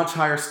held to much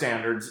higher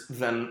standards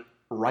than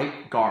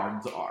right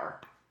guards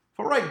are. If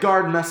a right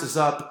guard messes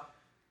up,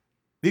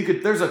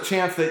 there's a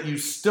chance that you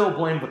still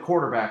blame the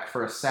quarterback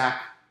for a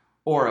sack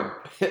or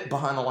a hit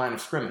behind the line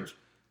of scrimmage,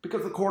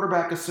 because the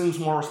quarterback assumes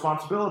more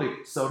responsibility.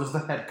 So does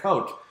the head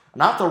coach.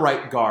 Not the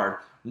right guard,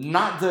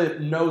 not the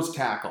nose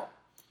tackle,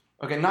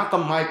 okay, not the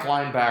Mike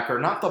linebacker,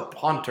 not the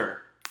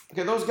punter.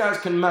 Okay, those guys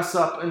can mess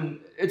up and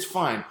it's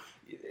fine.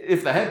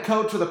 If the head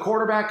coach or the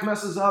quarterback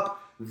messes up,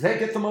 they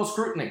get the most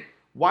scrutiny.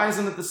 Why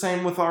isn't it the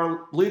same with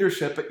our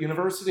leadership at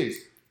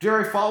universities?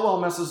 Jerry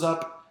Falwell messes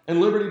up and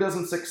Liberty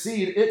doesn't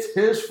succeed, it's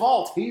his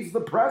fault. He's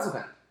the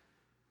president.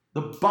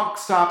 The buck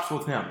stops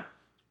with him.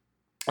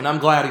 And I'm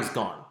glad he's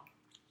gone.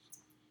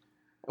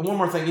 And one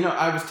more thing, you know,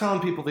 I was telling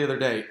people the other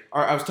day,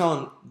 or I was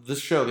telling this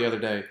show the other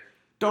day,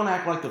 don't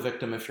act like the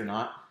victim if you're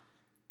not.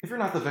 If you're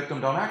not the victim,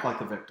 don't act like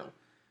the victim.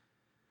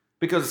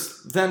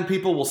 Because then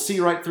people will see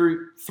right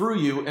through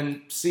you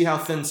and see how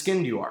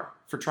thin-skinned you are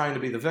for trying to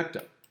be the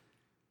victim.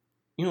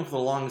 You know, for the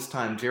longest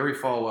time, Jerry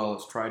Falwell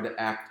has tried to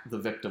act the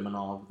victim in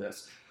all of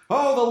this.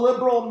 Oh, the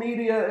liberal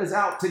media is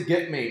out to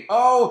get me.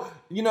 Oh,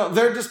 you know,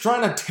 they're just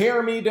trying to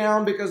tear me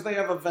down because they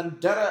have a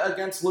vendetta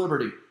against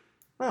Liberty.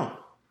 No.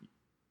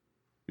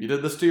 You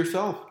did this to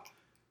yourself.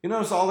 You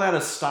notice all that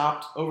has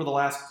stopped over the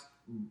last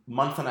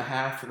month and a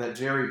half that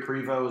Jerry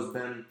Prevost has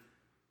been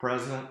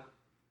president.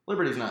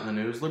 Liberty's not in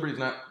the news. Liberty's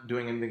not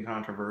doing anything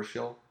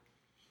controversial.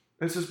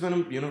 It's just been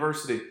a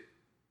university.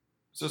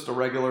 It's just a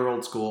regular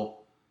old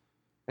school.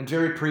 And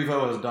Jerry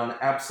Prevost has done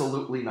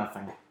absolutely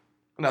nothing.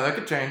 Now, that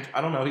could change.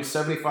 I don't know. He's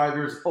 75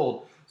 years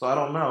old, so I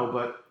don't know.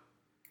 But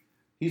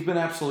he's been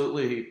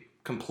absolutely,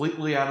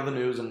 completely out of the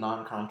news and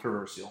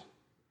non-controversial.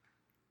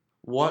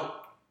 What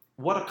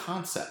a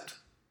concept.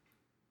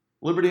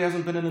 Liberty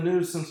hasn't been in the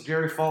news since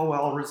Jerry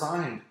Falwell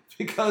resigned,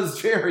 because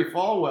Jerry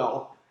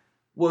Falwell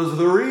was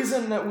the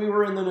reason that we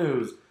were in the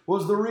news,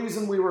 was the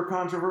reason we were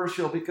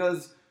controversial,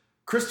 because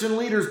Christian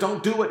leaders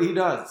don't do what he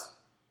does.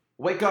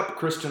 Wake up,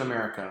 Christian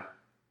America.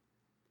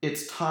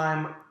 It's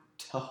time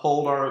to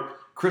hold our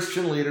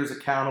Christian leaders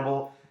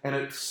accountable, and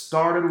it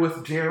started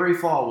with Jerry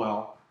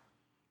Falwell.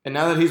 And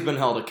now that he's been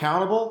held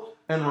accountable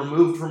and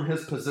removed from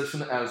his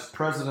position as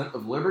president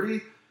of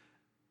Liberty,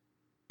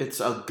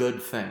 it's a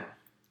good thing.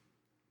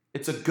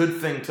 It's a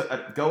good thing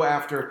to go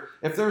after.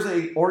 If there's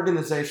an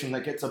organization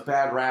that gets a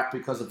bad rap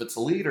because of its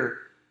leader,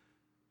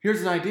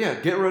 here's an idea.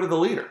 Get rid of the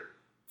leader.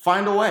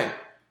 Find a way.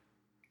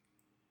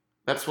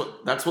 That's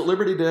what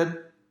Liberty did.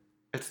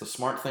 It's the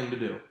smart thing to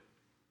do.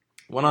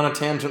 Went on a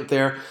tangent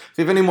there. If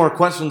you have any more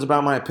questions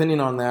about my opinion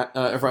on that,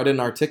 if I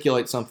didn't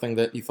articulate something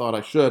that you thought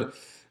I should,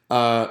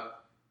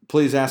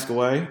 please ask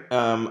away.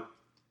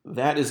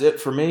 That is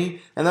it for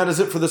me, and that is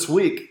it for this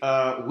week.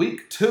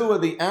 Week 2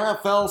 of the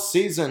NFL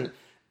season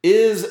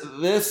is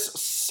this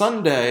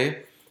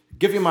Sunday.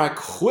 Give you my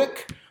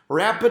quick,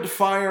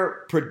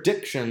 rapid-fire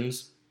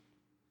predictions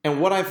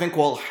and what I think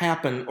will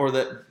happen, or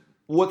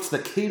what's the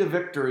key to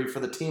victory for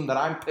the team that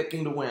I'm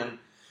picking to win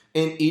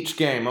in each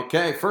game.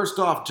 Okay, first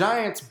off,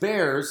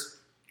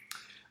 Giants-Bears.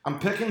 I'm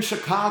picking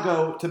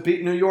Chicago to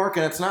beat New York,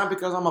 and it's not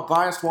because I'm a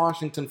biased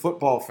Washington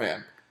football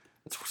fan.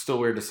 It's still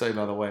weird to say,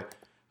 by the way.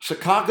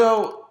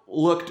 Chicago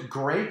looked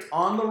great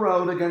on the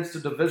road against a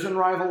division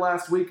rival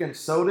last week, and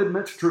so did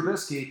Mitch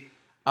Trubisky.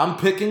 I'm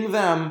picking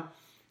them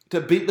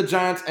to beat the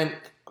Giants, and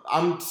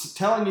I'm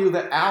telling you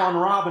that Allen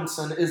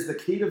Robinson is the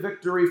key to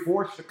victory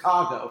for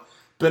Chicago.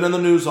 Been in the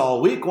news all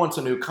week, wants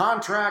a new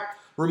contract,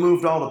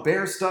 removed all the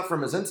Bears stuff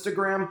from his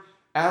Instagram.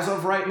 As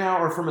of right now,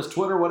 or from his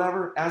Twitter,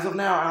 whatever, as of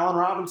now, Allen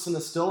Robinson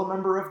is still a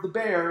member of the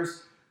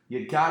Bears.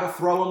 You got to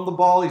throw him the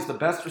ball. He's the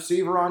best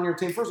receiver on your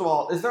team. First of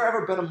all, has there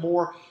ever been a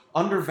more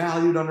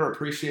undervalued,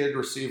 underappreciated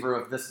receiver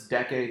of this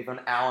decade than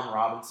Allen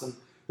Robinson?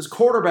 His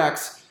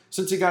quarterbacks,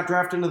 since he got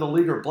drafted into the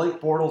league, are Blake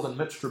Bortles and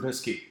Mitch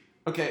Trubisky.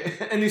 Okay,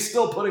 and he's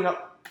still putting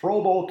up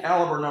Pro Bowl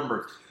caliber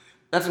numbers.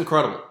 That's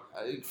incredible.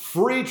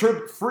 Free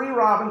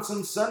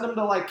Robinson, send him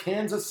to like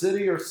Kansas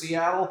City or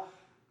Seattle,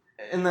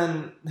 and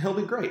then he'll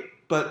be great.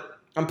 But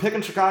I'm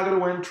picking Chicago to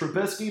win.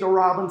 Trubisky to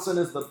Robinson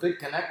is the big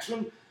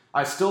connection.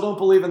 I still don't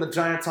believe in the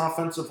Giants'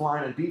 offensive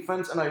line and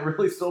defense, and I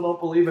really still don't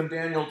believe in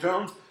Daniel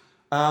Jones.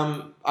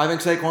 I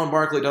think Saquon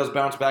Barkley does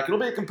bounce back. It'll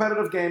be a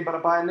competitive game,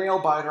 but by a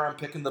nail-biter, I'm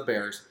picking the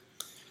Bears.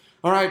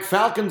 All right,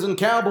 Falcons and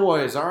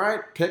Cowboys. All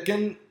right,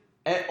 picking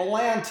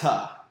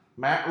Atlanta.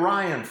 Matt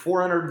Ryan,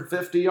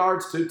 450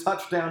 yards, 2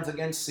 touchdowns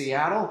against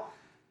Seattle.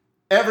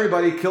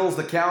 Everybody kills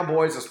the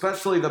Cowboys,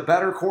 especially the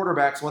better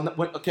quarterbacks. When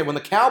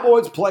the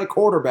Cowboys play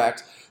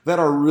quarterbacks that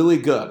are really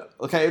good,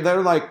 okay,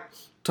 they're like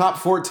top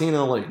 14 in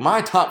the league.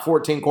 My top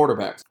 14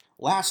 quarterbacks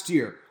last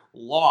year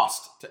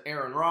lost to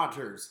Aaron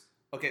Rodgers.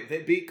 Okay,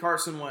 they beat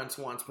Carson Wentz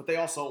once, but they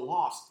also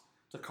lost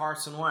to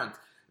Carson Wentz.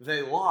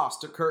 They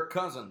lost to Kirk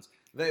Cousins.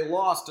 They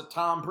lost to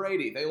Tom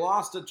Brady. They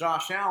lost to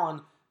Josh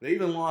Allen. They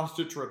even lost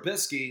to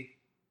Trubisky.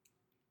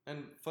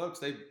 And folks,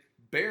 they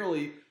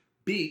barely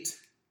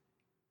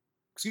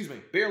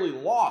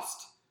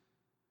lost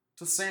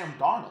to Sam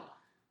Darnold.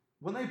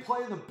 When they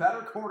play the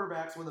better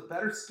quarterbacks with the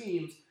better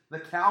schemes, the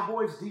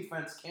Cowboys'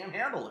 defense can't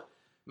handle it.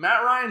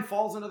 Matt Ryan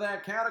falls into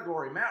that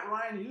category. Matt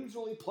Ryan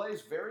usually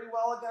plays very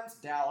well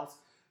against Dallas.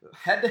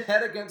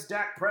 Head-to-head against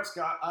Dak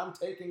Prescott, I'm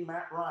taking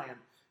Matt Ryan.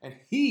 And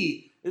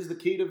he is the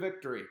key to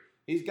victory.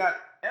 He's got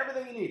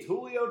everything he needs.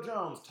 Julio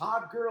Jones,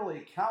 Todd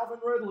Gurley, Calvin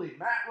Ridley.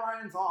 Matt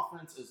Ryan's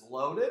offense is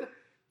loaded.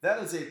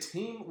 That is a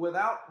team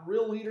without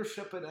real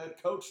leadership and a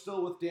coach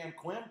still with Dan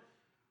Quinn.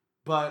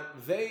 But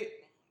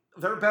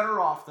they're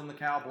better off than the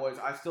Cowboys.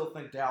 I still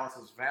think Dallas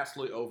is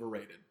vastly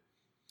overrated.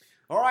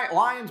 All right,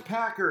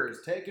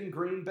 Lions-Packers taking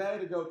Green Bay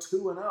to go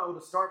 2-0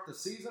 to start the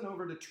season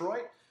over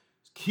Detroit.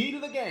 Key to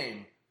the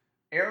game,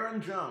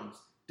 Aaron Jones.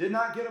 Did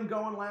not get him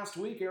going last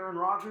week. Aaron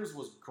Rodgers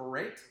was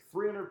great,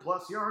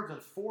 300-plus yards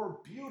and 4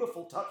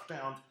 beautiful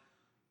touchdowns.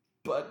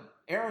 But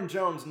Aaron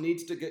Jones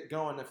needs to get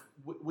going if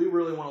we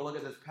really want to look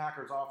at this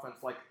Packers offense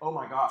like, oh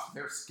my gosh,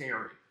 they're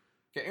scary.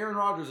 Okay, Aaron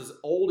Rodgers is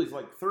old. He's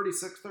like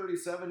 36,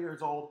 37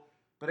 years old.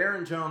 But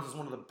Aaron Jones is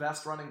one of the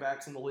best running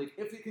backs in the league.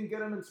 If you can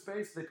get him in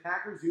space, the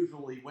Packers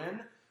usually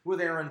win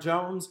with Aaron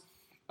Jones.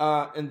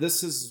 And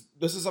this is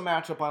a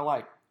matchup I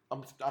like.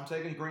 I'm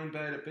taking Green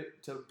Bay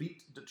to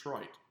beat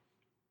Detroit.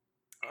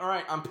 All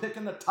right, I'm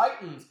picking the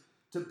Titans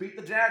to beat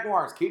the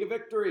Jaguars. Key to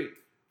victory.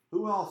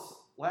 Who else?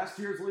 Last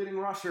year's leading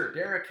rusher,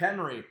 Derrick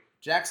Henry.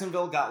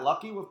 Jacksonville got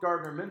lucky with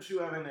Gardner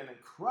Minshew having an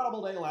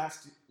incredible day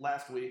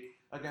last week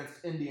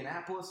against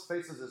Indianapolis.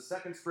 Faces his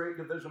second straight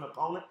division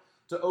opponent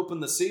to open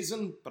the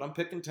season, but I'm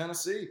picking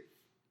Tennessee.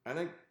 I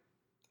think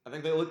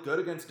they look good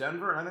against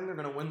Denver, and I think they're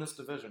going to win this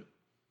division.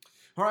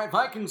 All right,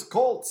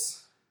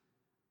 Vikings-Colts.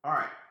 All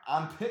right,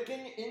 I'm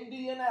picking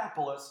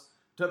Indianapolis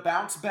to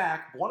bounce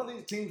back. One of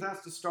these teams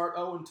has to start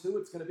 0-2.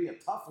 It's going to be a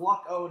tough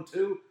luck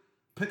 0-2.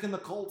 Picking the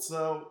Colts,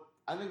 though,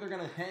 I think they're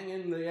going to hang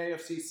in the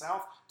AFC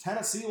South.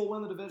 Tennessee will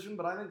win the division,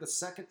 but I think the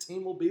second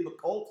team will be the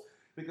Colts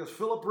because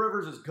Phillip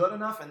Rivers is good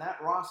enough, and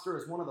that roster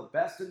is one of the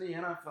best in the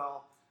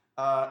NFL.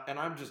 And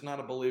I'm just not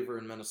a believer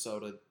in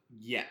Minnesota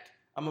yet.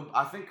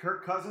 I think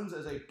Kirk Cousins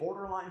is a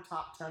borderline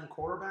top 10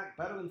 quarterback,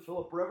 better than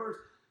Phillip Rivers.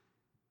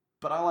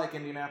 but I like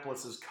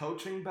Indianapolis's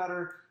coaching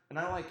better, and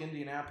I like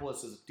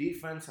Indianapolis's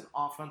defense and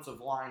offensive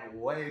line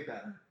way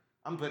better.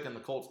 I'm picking the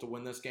Colts to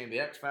win this game. The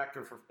X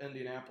factor for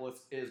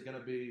Indianapolis is going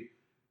to be,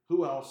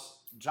 who else?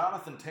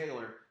 Jonathan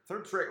Taylor,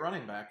 third straight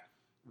running back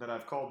that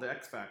I've called the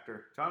X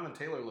factor. Jonathan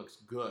Taylor looks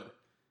good,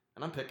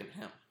 and I'm picking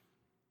him.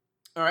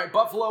 All right,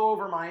 Buffalo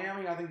over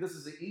Miami. I think this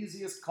is the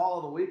easiest call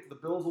of the week. The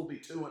Bills will be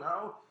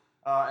 2-0.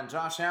 And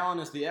Josh Allen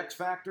is the X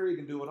factor. He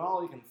can do it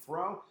all. He can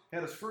throw. He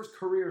had his first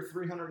career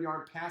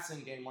 300-yard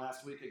passing game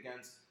last week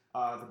against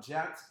the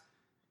Jets.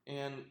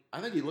 And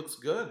I think he looks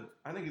good.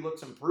 I think he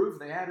looks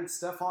improved. They added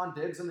Stephon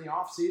Diggs in the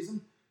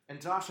offseason,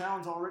 and Josh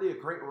Allen's already a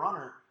great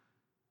runner.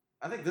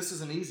 I think this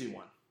is an easy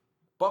one.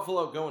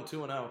 Buffalo going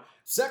 2-0.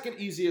 Second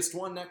easiest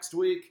one next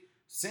week.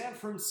 San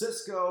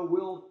Francisco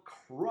will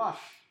crush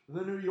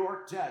the New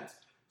York Jets.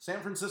 San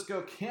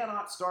Francisco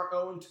cannot start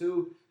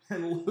 0-2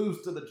 and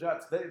lose to the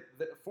Jets. The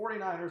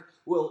 49ers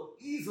will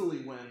easily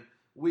win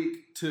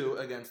week 2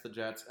 against the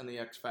Jets, and the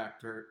X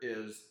factor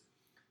is,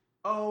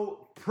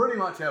 pretty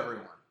much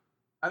everyone.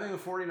 I think the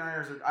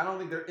 49ers, I don't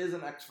think there is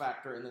an X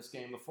factor in this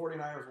game. The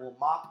 49ers will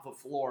mop the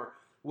floor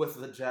with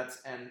the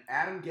Jets, and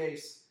Adam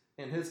Gase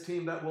and his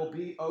team that will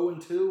be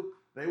 0-2,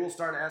 they will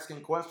start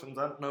asking questions.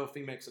 I don't know if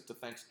he makes it to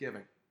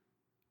Thanksgiving.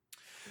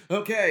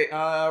 Okay,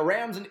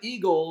 Rams and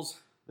Eagles.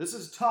 This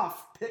is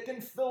tough. Picking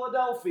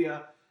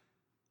Philadelphia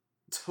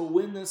to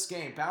win this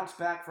game. Bounce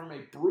back from a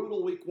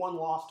brutal Week 1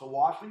 loss to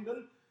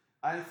Washington.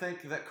 I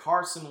think that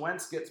Carson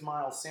Wentz gets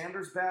Miles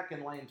Sanders back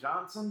and Lane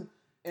Johnson,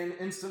 and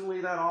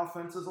instantly that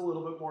offense is a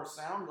little bit more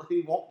sound.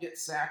 He won't get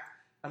sacked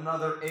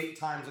another 8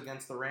 times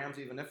against the Rams,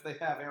 even if they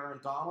have Aaron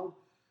Donald.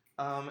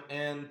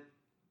 And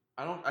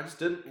I just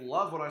didn't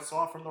love what I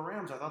saw from the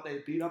Rams. I thought they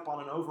beat up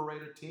on an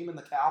overrated team in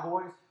the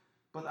Cowboys,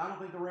 but I don't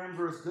think the Rams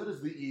are as good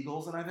as the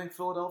Eagles, and I think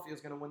Philadelphia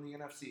is going to win the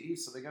NFC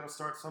East, so they got to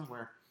start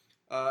somewhere.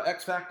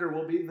 X Factor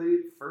will be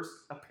the first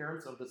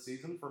appearance of the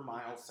season for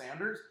Miles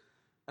Sanders,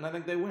 and I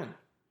think they win.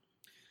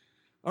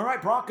 All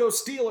right,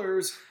 Broncos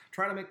Steelers.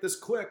 Trying to make this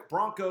quick.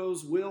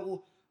 Broncos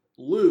will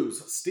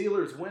lose.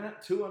 Steelers win it.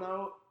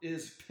 2-0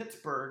 is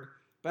Pittsburgh.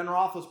 Ben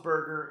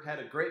Roethlisberger had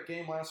a great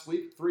game last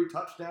week. 3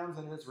 touchdowns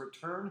in his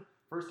return.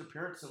 First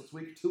appearance since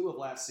week 2 of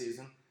last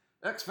season.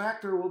 X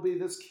Factor will be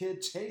this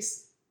kid,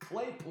 Chase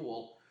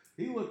Claypool.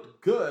 He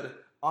looked good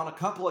on a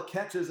couple of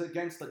catches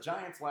against the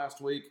Giants last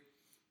week.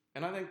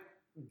 And I think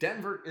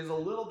Denver is a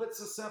little bit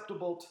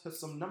susceptible to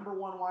some number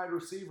 1 wide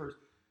receivers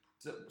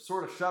to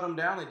sort of shut them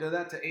down. They did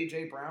that to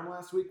A.J. Brown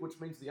last week, which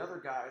means the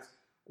other guys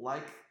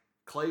like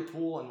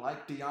Claypool and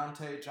like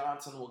Deontay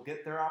Johnson will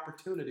get their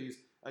opportunities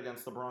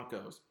against the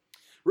Broncos.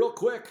 Real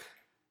quick,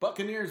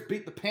 Buccaneers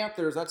beat the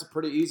Panthers. That's a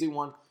pretty easy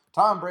one.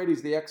 Tom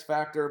Brady's the X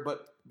factor,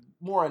 but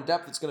more in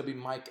depth, it's going to be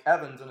Mike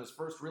Evans in his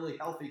first really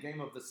healthy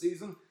game of the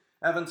season.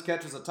 Evans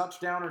catches a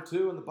touchdown or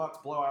 2, and the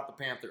Bucs blow out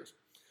the Panthers.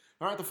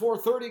 All right, the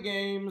 4:30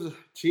 games.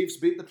 Chiefs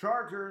beat the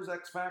Chargers.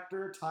 X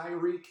factor,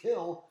 Tyreek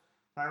Hill.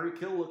 Tyreek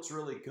Hill looks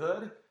really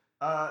good.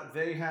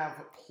 They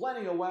have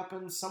plenty of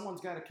weapons.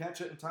 Someone's got to catch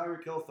it, and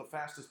Tyreek Hill is the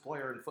fastest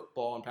player in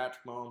football, and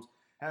Patrick Mahomes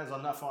has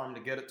enough arm to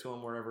get it to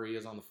him wherever he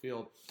is on the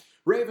field.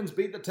 Ravens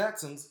beat the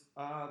Texans.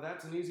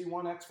 That's an easy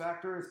one. X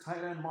factor is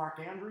tight end Mark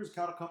Andrews.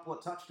 Got a couple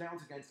of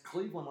touchdowns against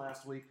Cleveland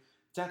last week.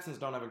 Texans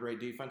don't have a great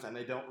defense, and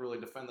they don't really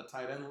defend the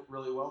tight end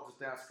really well.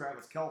 Just ask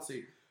Travis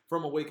Kelce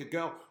from a week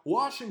ago.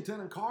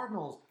 Washington and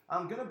Cardinals.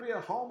 I'm going to be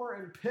a homer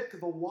and pick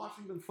the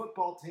Washington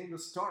football team to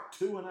start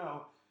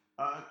 2-0.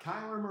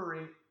 Kyler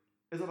Murray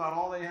is about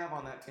all they have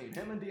on that team.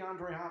 Him and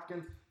DeAndre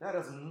Hopkins, that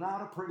is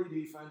not a pretty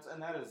defense,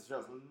 and that is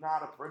just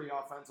not a pretty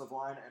offensive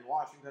line, and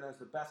Washington has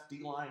the best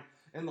D-line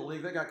in the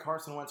league. They got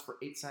Carson Wentz for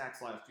 8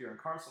 sacks last year, and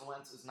Carson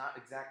Wentz is not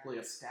exactly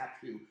a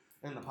statue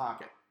in the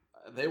pocket.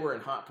 They were in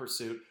hot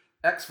pursuit.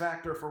 X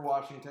factor for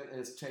Washington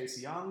is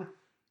Chase Young.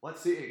 Let's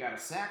see, he got a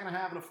sack and a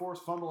half and a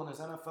forced fumble in his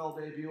NFL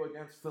debut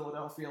against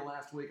Philadelphia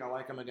last week. I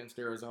like him against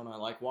Arizona. I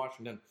like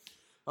Washington.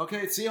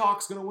 Okay,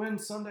 Seahawks going to win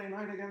Sunday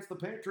night against the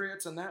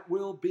Patriots, and that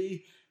will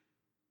be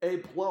a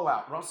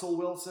blowout. Russell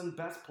Wilson,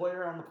 best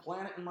player on the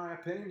planet in my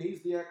opinion.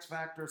 He's the X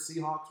factor.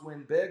 Seahawks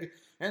win big.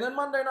 And then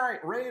Monday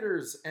night,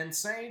 Raiders and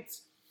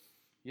Saints.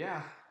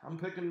 Yeah, I'm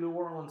picking New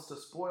Orleans to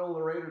spoil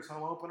the Raiders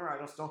home opener. I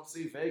just don't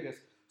see Vegas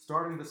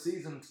starting the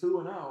season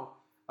 2-0,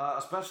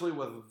 especially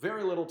with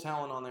very little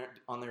talent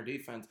on their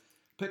defense.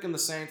 Picking the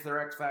Saints,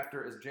 their X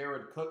factor is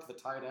Jared Cook, the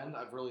tight end.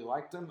 I've really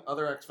liked him.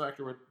 Other X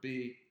factor would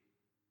be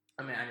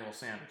Emmanuel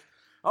Sanders.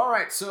 All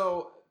right,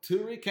 so to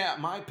recap,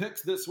 my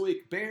picks this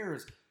week: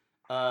 Bears,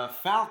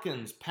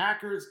 Falcons,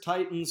 Packers,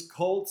 Titans,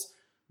 Colts,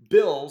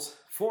 Bills,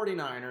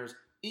 49ers,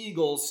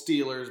 Eagles,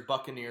 Steelers,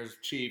 Buccaneers,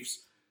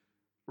 Chiefs,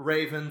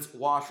 Ravens,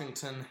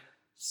 Washington,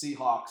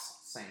 Seahawks,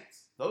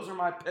 Saints. Those are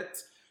my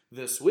picks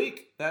this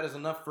week. That is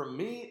enough from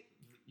me.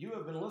 You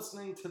have been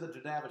listening to The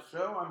Jadavis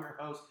Show. I'm your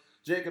host,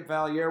 Jacob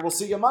Valier. We'll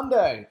see you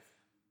Monday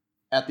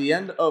at the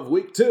end of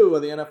week 2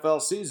 of the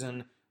NFL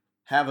season.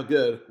 Have a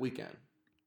good weekend.